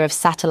the idea of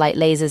satellite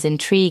lasers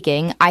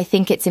intriguing, I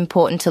think it's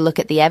important to look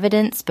at the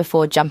evidence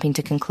before jumping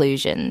to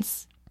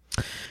conclusions.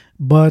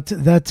 But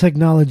that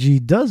technology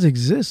does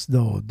exist,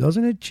 though,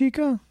 doesn't it,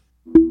 Chica?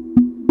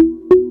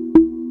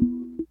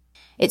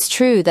 It's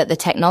true that the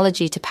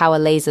technology to power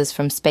lasers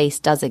from space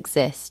does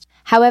exist.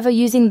 However,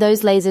 using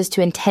those lasers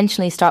to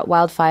intentionally start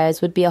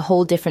wildfires would be a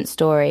whole different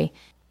story.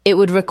 It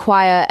would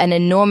require an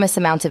enormous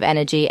amount of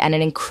energy and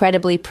an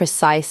incredibly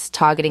precise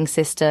targeting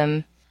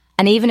system.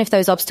 And even if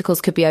those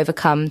obstacles could be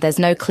overcome, there's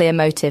no clear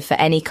motive for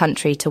any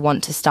country to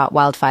want to start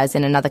wildfires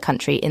in another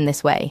country in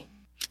this way.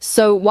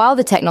 So while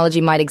the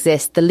technology might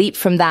exist, the leap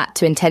from that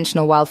to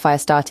intentional wildfire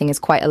starting is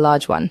quite a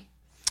large one.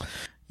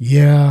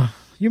 Yeah,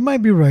 you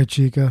might be right,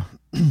 Chica.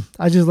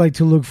 I just like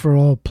to look for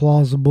all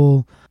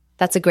plausible.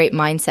 That's a great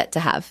mindset to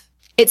have.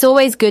 It's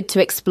always good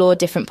to explore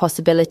different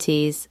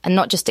possibilities and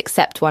not just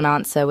accept one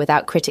answer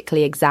without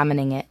critically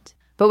examining it.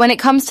 But when it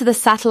comes to the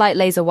satellite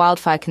laser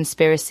wildfire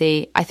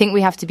conspiracy, I think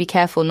we have to be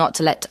careful not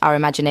to let our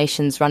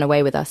imaginations run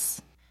away with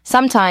us.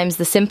 Sometimes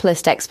the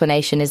simplest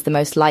explanation is the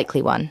most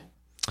likely one.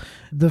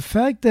 The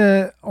fact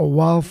that a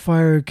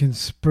wildfire can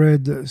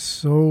spread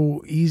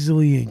so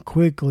easily and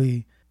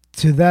quickly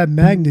to that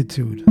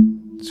magnitude,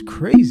 it's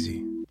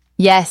crazy.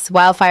 Yes,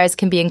 wildfires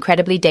can be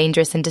incredibly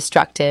dangerous and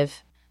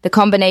destructive. The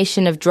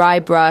combination of dry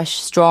brush,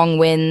 strong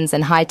winds,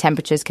 and high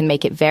temperatures can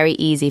make it very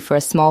easy for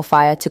a small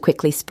fire to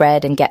quickly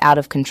spread and get out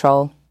of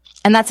control.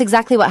 And that's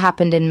exactly what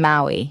happened in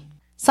Maui.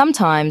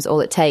 Sometimes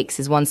all it takes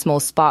is one small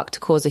spark to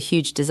cause a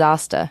huge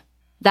disaster.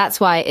 That's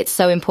why it's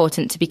so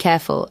important to be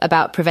careful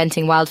about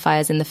preventing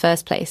wildfires in the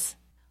first place.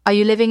 Are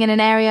you living in an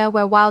area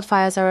where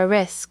wildfires are a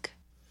risk?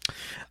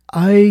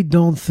 I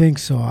don't think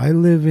so. I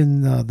live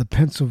in the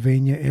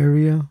Pennsylvania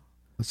area,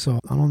 so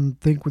I don't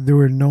think they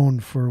were known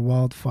for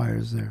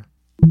wildfires there.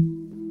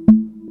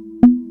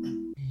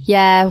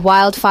 Yeah,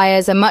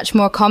 wildfires are much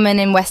more common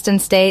in western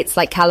states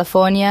like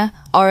California,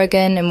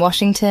 Oregon, and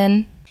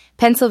Washington.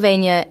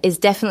 Pennsylvania is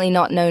definitely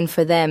not known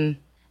for them,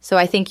 so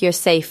I think you're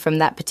safe from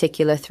that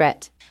particular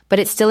threat. But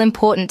it's still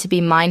important to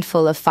be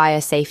mindful of fire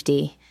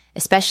safety,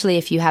 especially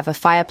if you have a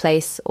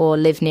fireplace or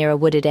live near a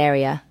wooded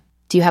area.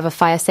 Do you have a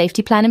fire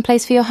safety plan in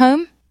place for your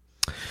home?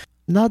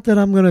 Not that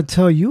I'm going to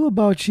tell you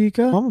about,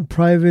 Chica. I'm a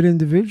private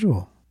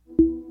individual.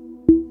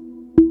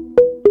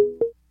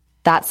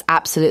 That's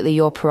absolutely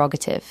your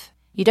prerogative.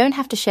 You don't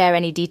have to share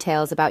any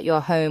details about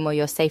your home or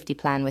your safety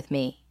plan with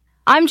me.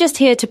 I'm just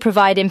here to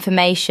provide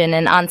information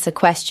and answer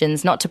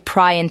questions, not to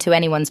pry into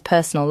anyone's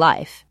personal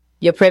life.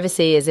 Your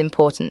privacy is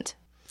important.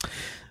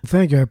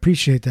 Thank you. I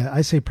appreciate that.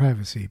 I say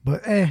privacy.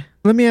 But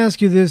let me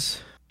ask you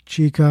this,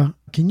 Chica.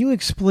 Can you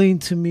explain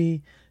to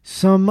me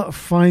some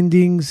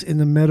findings in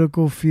the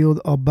medical field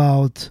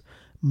about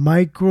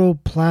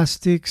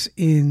microplastics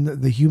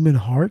in the human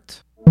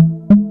heart?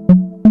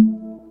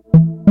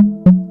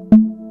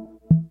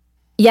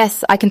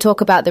 Yes, I can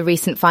talk about the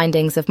recent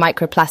findings of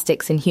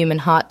microplastics in human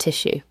heart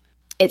tissue.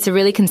 It's a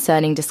really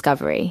concerning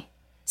discovery,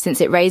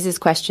 since it raises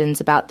questions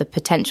about the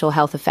potential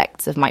health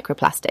effects of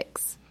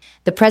microplastics.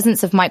 The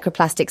presence of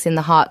microplastics in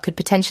the heart could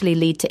potentially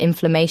lead to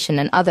inflammation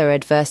and other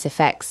adverse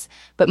effects,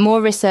 but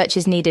more research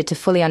is needed to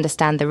fully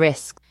understand the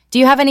risk. Do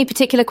you have any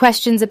particular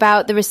questions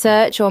about the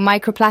research or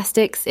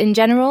microplastics in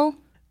general?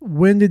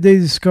 When did they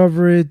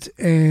discover it,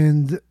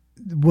 and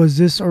was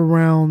this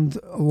around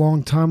a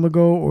long time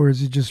ago, or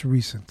is it just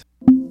recent?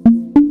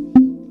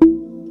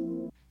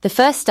 The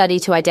first study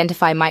to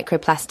identify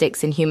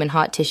microplastics in human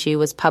heart tissue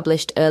was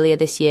published earlier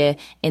this year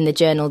in the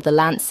journal The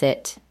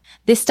Lancet.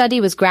 This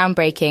study was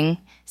groundbreaking,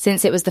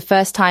 since it was the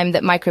first time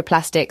that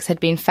microplastics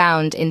had been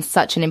found in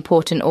such an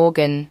important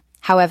organ.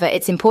 However,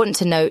 it's important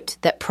to note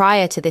that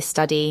prior to this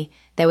study,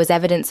 there was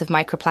evidence of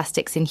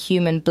microplastics in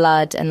human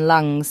blood and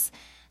lungs.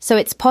 So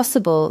it's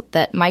possible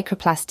that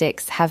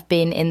microplastics have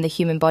been in the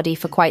human body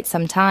for quite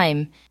some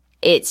time.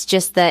 It's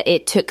just that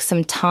it took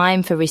some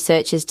time for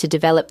researchers to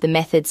develop the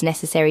methods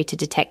necessary to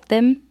detect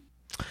them.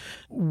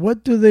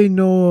 What do they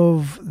know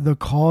of the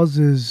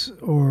causes,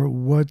 or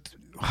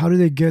how do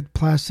they get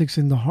plastics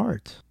in the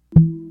heart?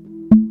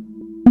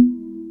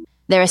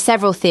 There are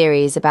several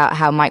theories about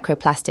how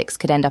microplastics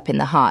could end up in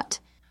the heart.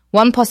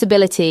 One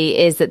possibility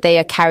is that they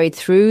are carried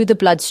through the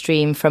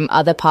bloodstream from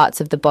other parts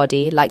of the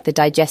body, like the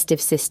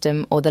digestive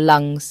system or the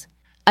lungs.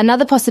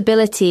 Another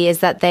possibility is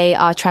that they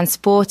are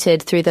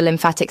transported through the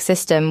lymphatic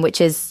system,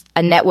 which is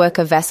a network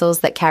of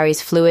vessels that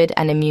carries fluid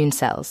and immune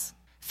cells.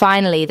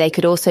 Finally, they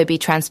could also be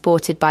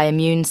transported by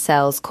immune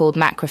cells called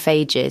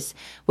macrophages,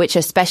 which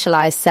are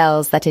specialized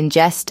cells that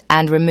ingest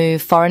and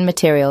remove foreign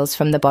materials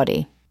from the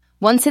body.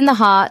 Once in the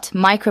heart,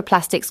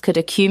 microplastics could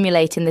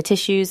accumulate in the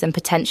tissues and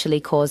potentially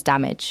cause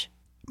damage.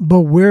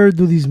 But where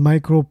do these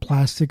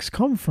microplastics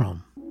come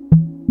from?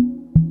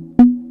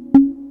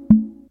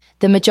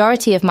 The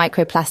majority of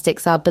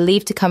microplastics are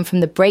believed to come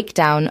from the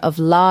breakdown of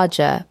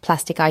larger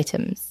plastic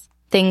items.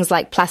 Things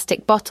like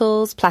plastic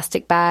bottles,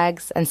 plastic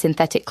bags, and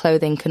synthetic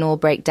clothing can all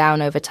break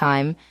down over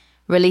time,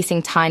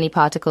 releasing tiny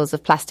particles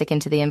of plastic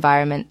into the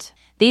environment.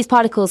 These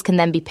particles can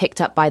then be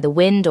picked up by the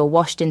wind or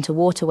washed into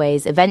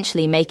waterways,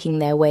 eventually making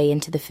their way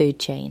into the food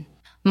chain.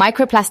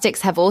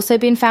 Microplastics have also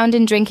been found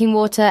in drinking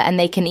water, and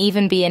they can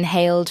even be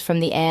inhaled from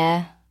the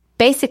air.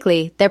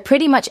 Basically, they're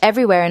pretty much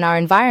everywhere in our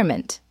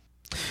environment.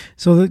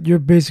 So that you're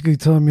basically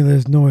telling me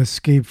there's no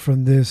escape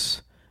from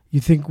this.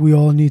 You think we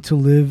all need to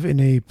live in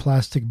a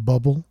plastic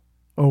bubble?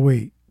 Oh,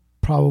 wait.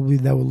 Probably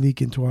that will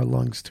leak into our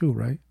lungs too,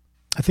 right?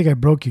 I think I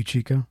broke you,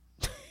 Chica.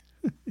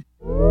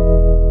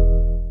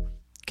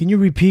 Can you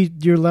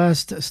repeat your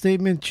last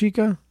statement,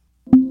 Chica?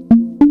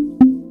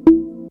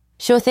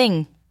 Sure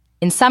thing.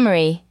 In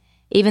summary,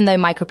 even though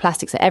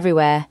microplastics are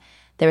everywhere,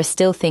 there are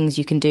still things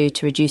you can do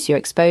to reduce your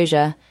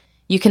exposure.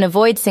 You can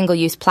avoid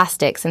single-use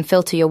plastics and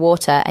filter your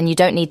water, and you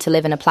don't need to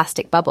live in a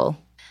plastic bubble.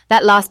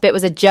 That last bit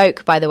was a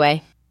joke, by the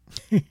way.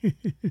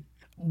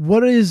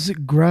 What is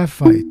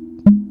graphite?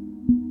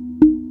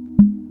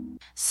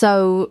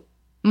 So,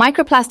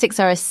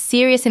 microplastics are a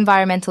serious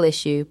environmental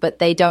issue, but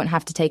they don't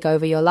have to take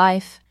over your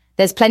life.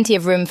 There's plenty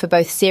of room for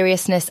both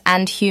seriousness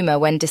and humor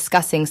when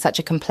discussing such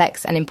a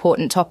complex and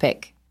important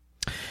topic.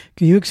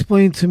 Can you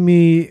explain to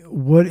me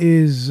what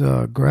is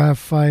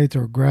graphite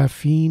or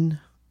graphene?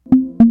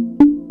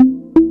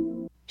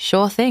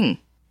 Sure thing.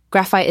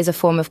 Graphite is a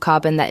form of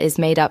carbon that is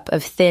made up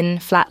of thin,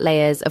 flat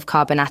layers of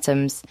carbon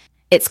atoms.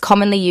 It's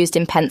commonly used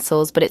in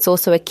pencils, but it's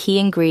also a key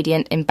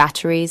ingredient in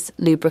batteries,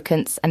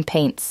 lubricants, and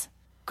paints.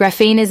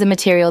 Graphene is a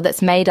material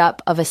that's made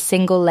up of a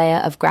single layer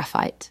of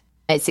graphite.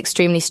 It's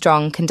extremely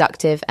strong,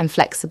 conductive, and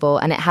flexible,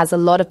 and it has a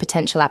lot of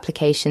potential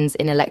applications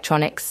in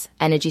electronics,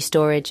 energy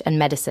storage, and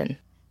medicine.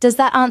 Does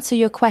that answer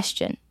your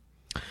question?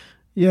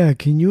 Yeah,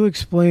 can you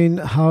explain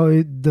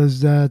how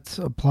does that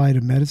apply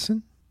to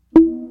medicine?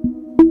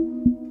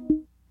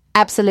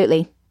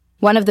 Absolutely.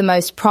 One of the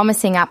most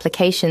promising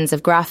applications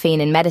of graphene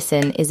in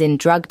medicine is in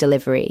drug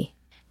delivery.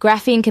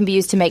 Graphene can be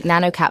used to make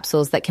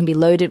nanocapsules that can be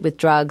loaded with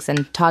drugs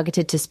and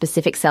targeted to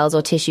specific cells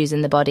or tissues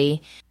in the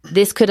body.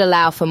 This could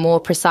allow for more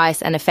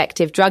precise and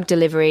effective drug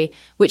delivery,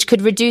 which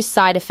could reduce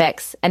side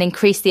effects and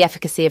increase the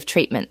efficacy of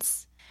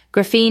treatments.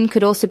 Graphene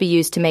could also be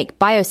used to make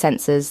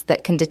biosensors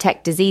that can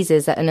detect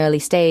diseases at an early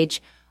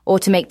stage, or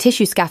to make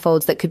tissue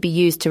scaffolds that could be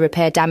used to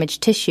repair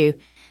damaged tissue.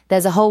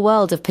 There's a whole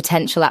world of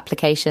potential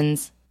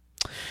applications.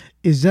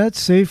 Is that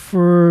safe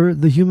for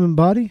the human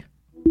body?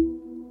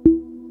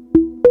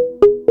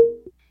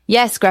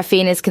 Yes,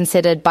 graphene is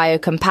considered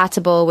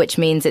biocompatible, which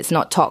means it's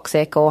not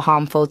toxic or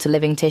harmful to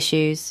living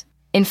tissues.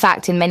 In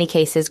fact, in many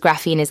cases,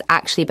 graphene is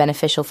actually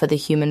beneficial for the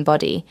human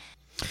body.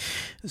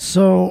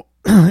 So,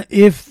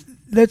 if,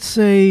 let's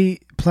say,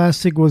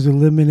 plastic was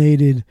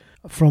eliminated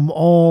from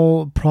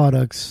all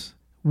products,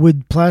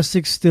 would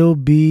plastic still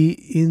be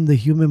in the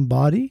human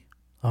body?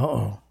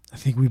 Uh-oh. I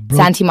think we broke.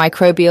 It's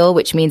antimicrobial,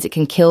 which means it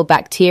can kill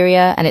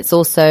bacteria, and it's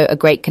also a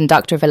great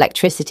conductor of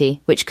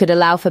electricity, which could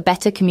allow for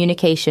better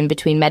communication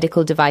between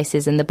medical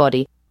devices and the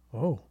body.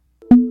 Oh.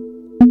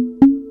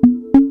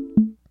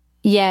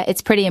 Yeah,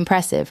 it's pretty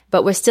impressive,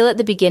 but we're still at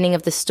the beginning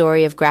of the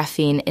story of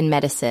graphene in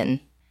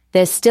medicine.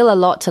 There's still a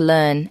lot to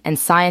learn, and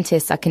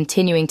scientists are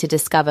continuing to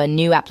discover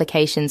new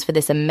applications for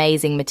this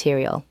amazing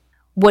material.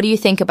 What do you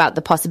think about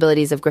the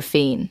possibilities of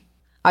graphene?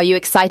 Are you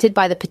excited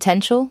by the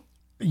potential?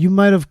 You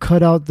might have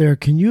cut out there.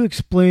 Can you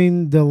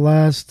explain the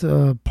last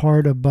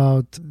part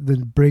about the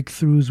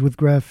breakthroughs with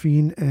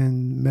graphene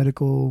and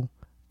medical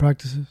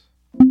practices?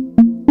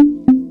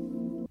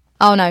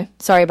 Oh no,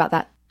 sorry about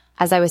that.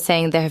 As I was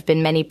saying, there have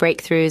been many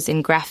breakthroughs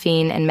in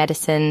graphene and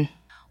medicine.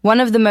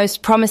 One of the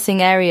most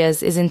promising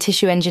areas is in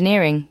tissue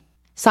engineering.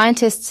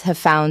 Scientists have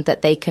found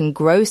that they can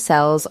grow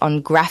cells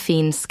on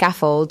graphene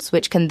scaffolds,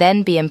 which can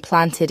then be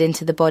implanted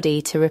into the body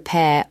to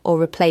repair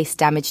or replace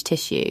damaged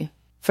tissue.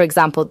 For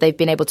example, they've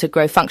been able to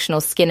grow functional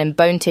skin and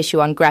bone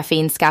tissue on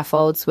graphene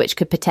scaffolds, which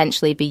could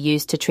potentially be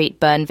used to treat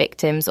burn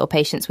victims or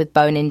patients with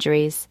bone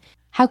injuries.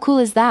 How cool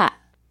is that?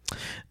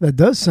 That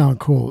does sound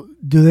cool.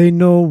 Do they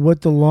know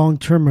what the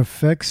long-term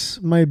effects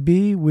might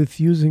be with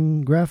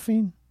using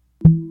graphene?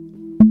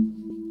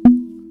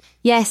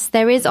 Yes,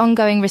 there is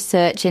ongoing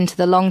research into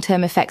the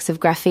long-term effects of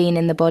graphene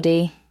in the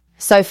body.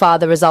 So far,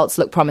 the results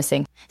look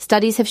promising.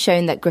 Studies have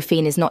shown that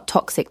graphene is not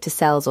toxic to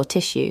cells or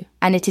tissue,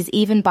 and it is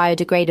even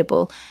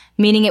biodegradable,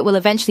 meaning it will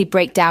eventually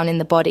break down in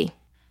the body.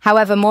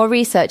 However, more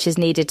research is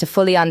needed to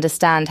fully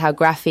understand how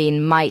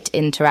graphene might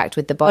interact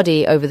with the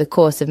body over the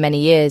course of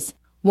many years.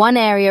 One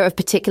area of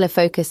particular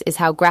focus is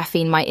how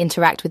graphene might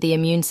interact with the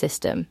immune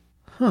system.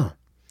 All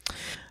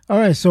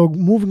right, so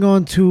moving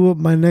on to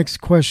my next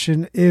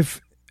question. If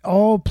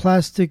all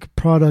plastic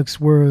products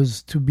were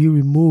to be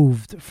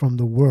removed from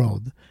the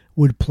world,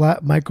 would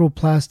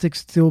microplastics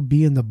still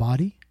be in the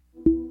body?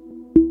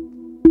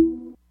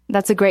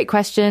 That's a great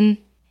question.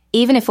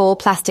 Even if all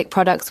plastic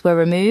products were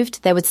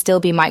removed, there would still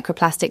be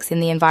microplastics in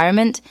the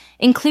environment,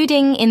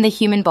 including in the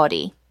human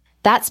body.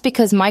 That's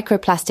because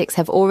microplastics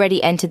have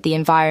already entered the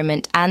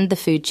environment and the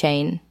food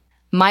chain.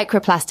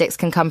 Microplastics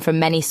can come from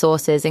many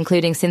sources,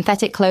 including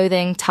synthetic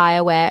clothing,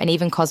 tire wear, and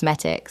even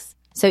cosmetics.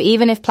 So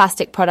even if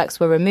plastic products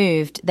were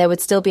removed, there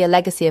would still be a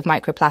legacy of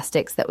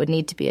microplastics that would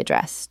need to be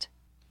addressed.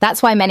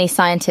 That's why many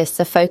scientists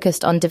are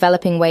focused on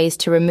developing ways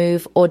to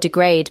remove or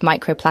degrade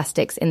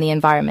microplastics in the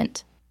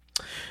environment.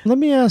 Let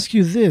me ask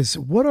you this.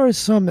 What are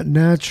some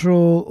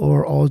natural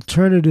or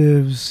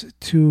alternatives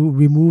to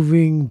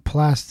removing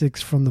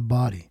plastics from the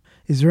body?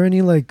 Is there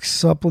any like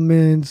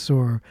supplements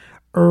or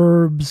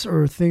herbs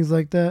or things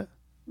like that?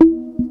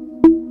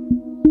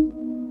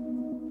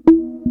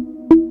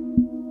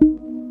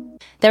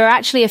 There are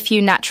actually a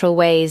few natural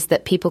ways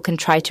that people can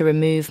try to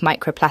remove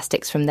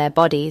microplastics from their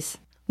bodies.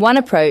 One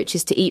approach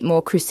is to eat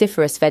more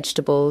cruciferous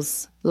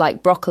vegetables,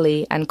 like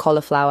broccoli and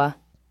cauliflower.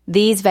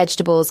 These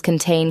vegetables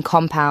contain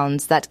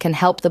compounds that can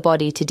help the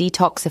body to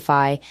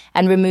detoxify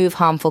and remove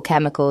harmful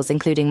chemicals,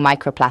 including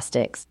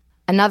microplastics.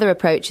 Another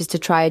approach is to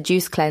try a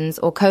juice cleanse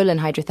or colon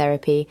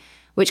hydrotherapy,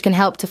 which can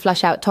help to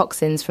flush out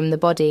toxins from the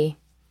body.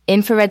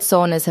 Infrared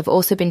saunas have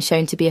also been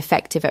shown to be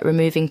effective at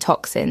removing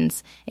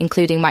toxins,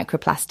 including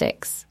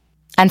microplastics.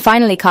 And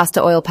finally, castor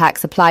oil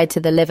packs applied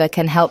to the liver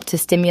can help to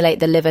stimulate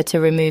the liver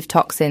to remove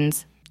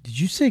toxins. Did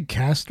you say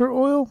castor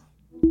oil?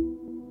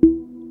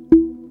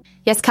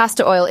 Yes,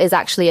 castor oil is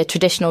actually a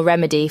traditional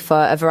remedy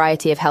for a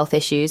variety of health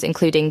issues,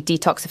 including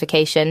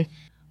detoxification.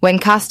 When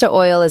castor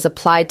oil is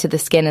applied to the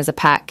skin as a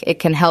pack, it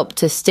can help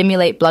to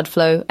stimulate blood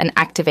flow and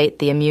activate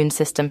the immune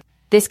system.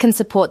 This can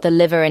support the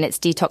liver in its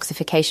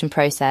detoxification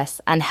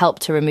process and help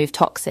to remove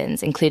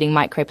toxins, including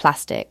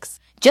microplastics.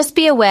 Just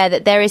be aware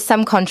that there is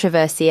some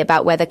controversy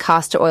about whether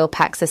castor oil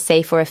packs are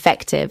safe or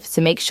effective,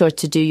 so make sure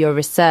to do your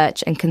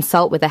research and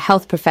consult with a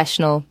health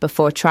professional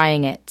before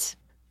trying it.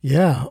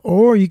 Yeah,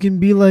 or you can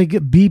be like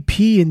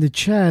BP in the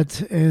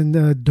chat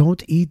and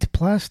don't eat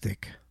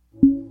plastic.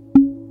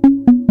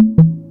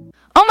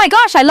 Oh my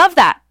gosh, I love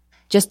that!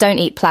 Just don't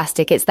eat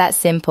plastic, it's that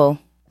simple.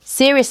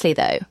 Seriously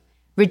though,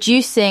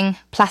 reducing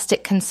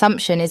plastic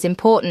consumption is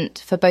important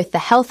for both the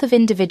health of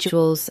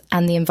individuals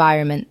and the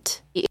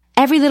environment.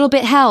 Every little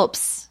bit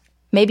helps.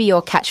 Maybe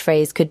your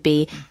catchphrase could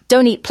be,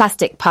 don't eat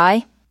plastic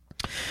pie.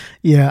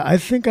 Yeah, I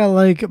think I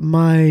like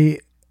my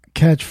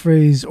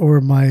catchphrase or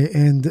my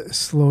end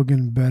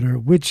slogan better,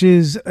 which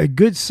is a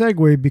good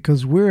segue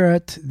because we're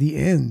at the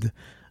end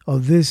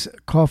of this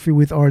Coffee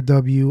with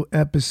RW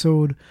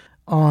episode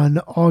on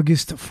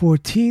August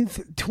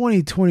 14th,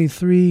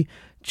 2023.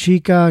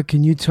 Chica,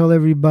 can you tell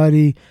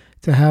everybody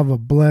to have a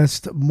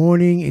blessed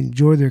morning,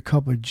 enjoy their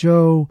cup of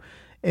joe,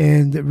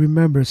 and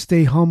remember,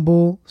 stay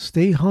humble,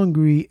 stay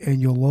hungry,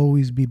 and you'll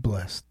always be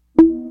blessed.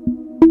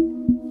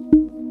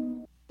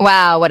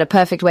 Wow, what a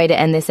perfect way to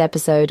end this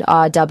episode,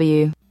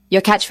 RW.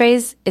 Your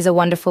catchphrase is a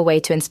wonderful way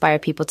to inspire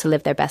people to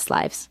live their best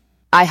lives.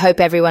 I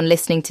hope everyone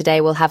listening today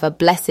will have a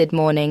blessed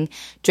morning,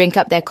 drink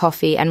up their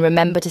coffee, and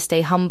remember to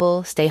stay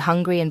humble, stay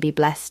hungry, and be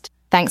blessed.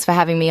 Thanks for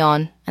having me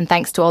on, and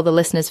thanks to all the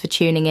listeners for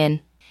tuning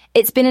in.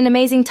 It's been an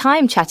amazing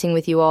time chatting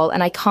with you all,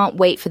 and I can't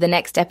wait for the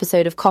next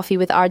episode of Coffee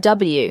with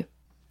RW.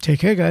 Take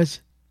care,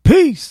 guys.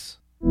 Peace.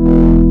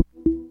 All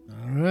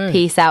right.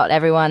 Peace out,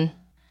 everyone.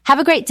 Have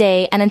a great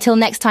day, and until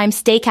next time,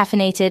 stay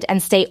caffeinated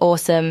and stay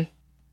awesome.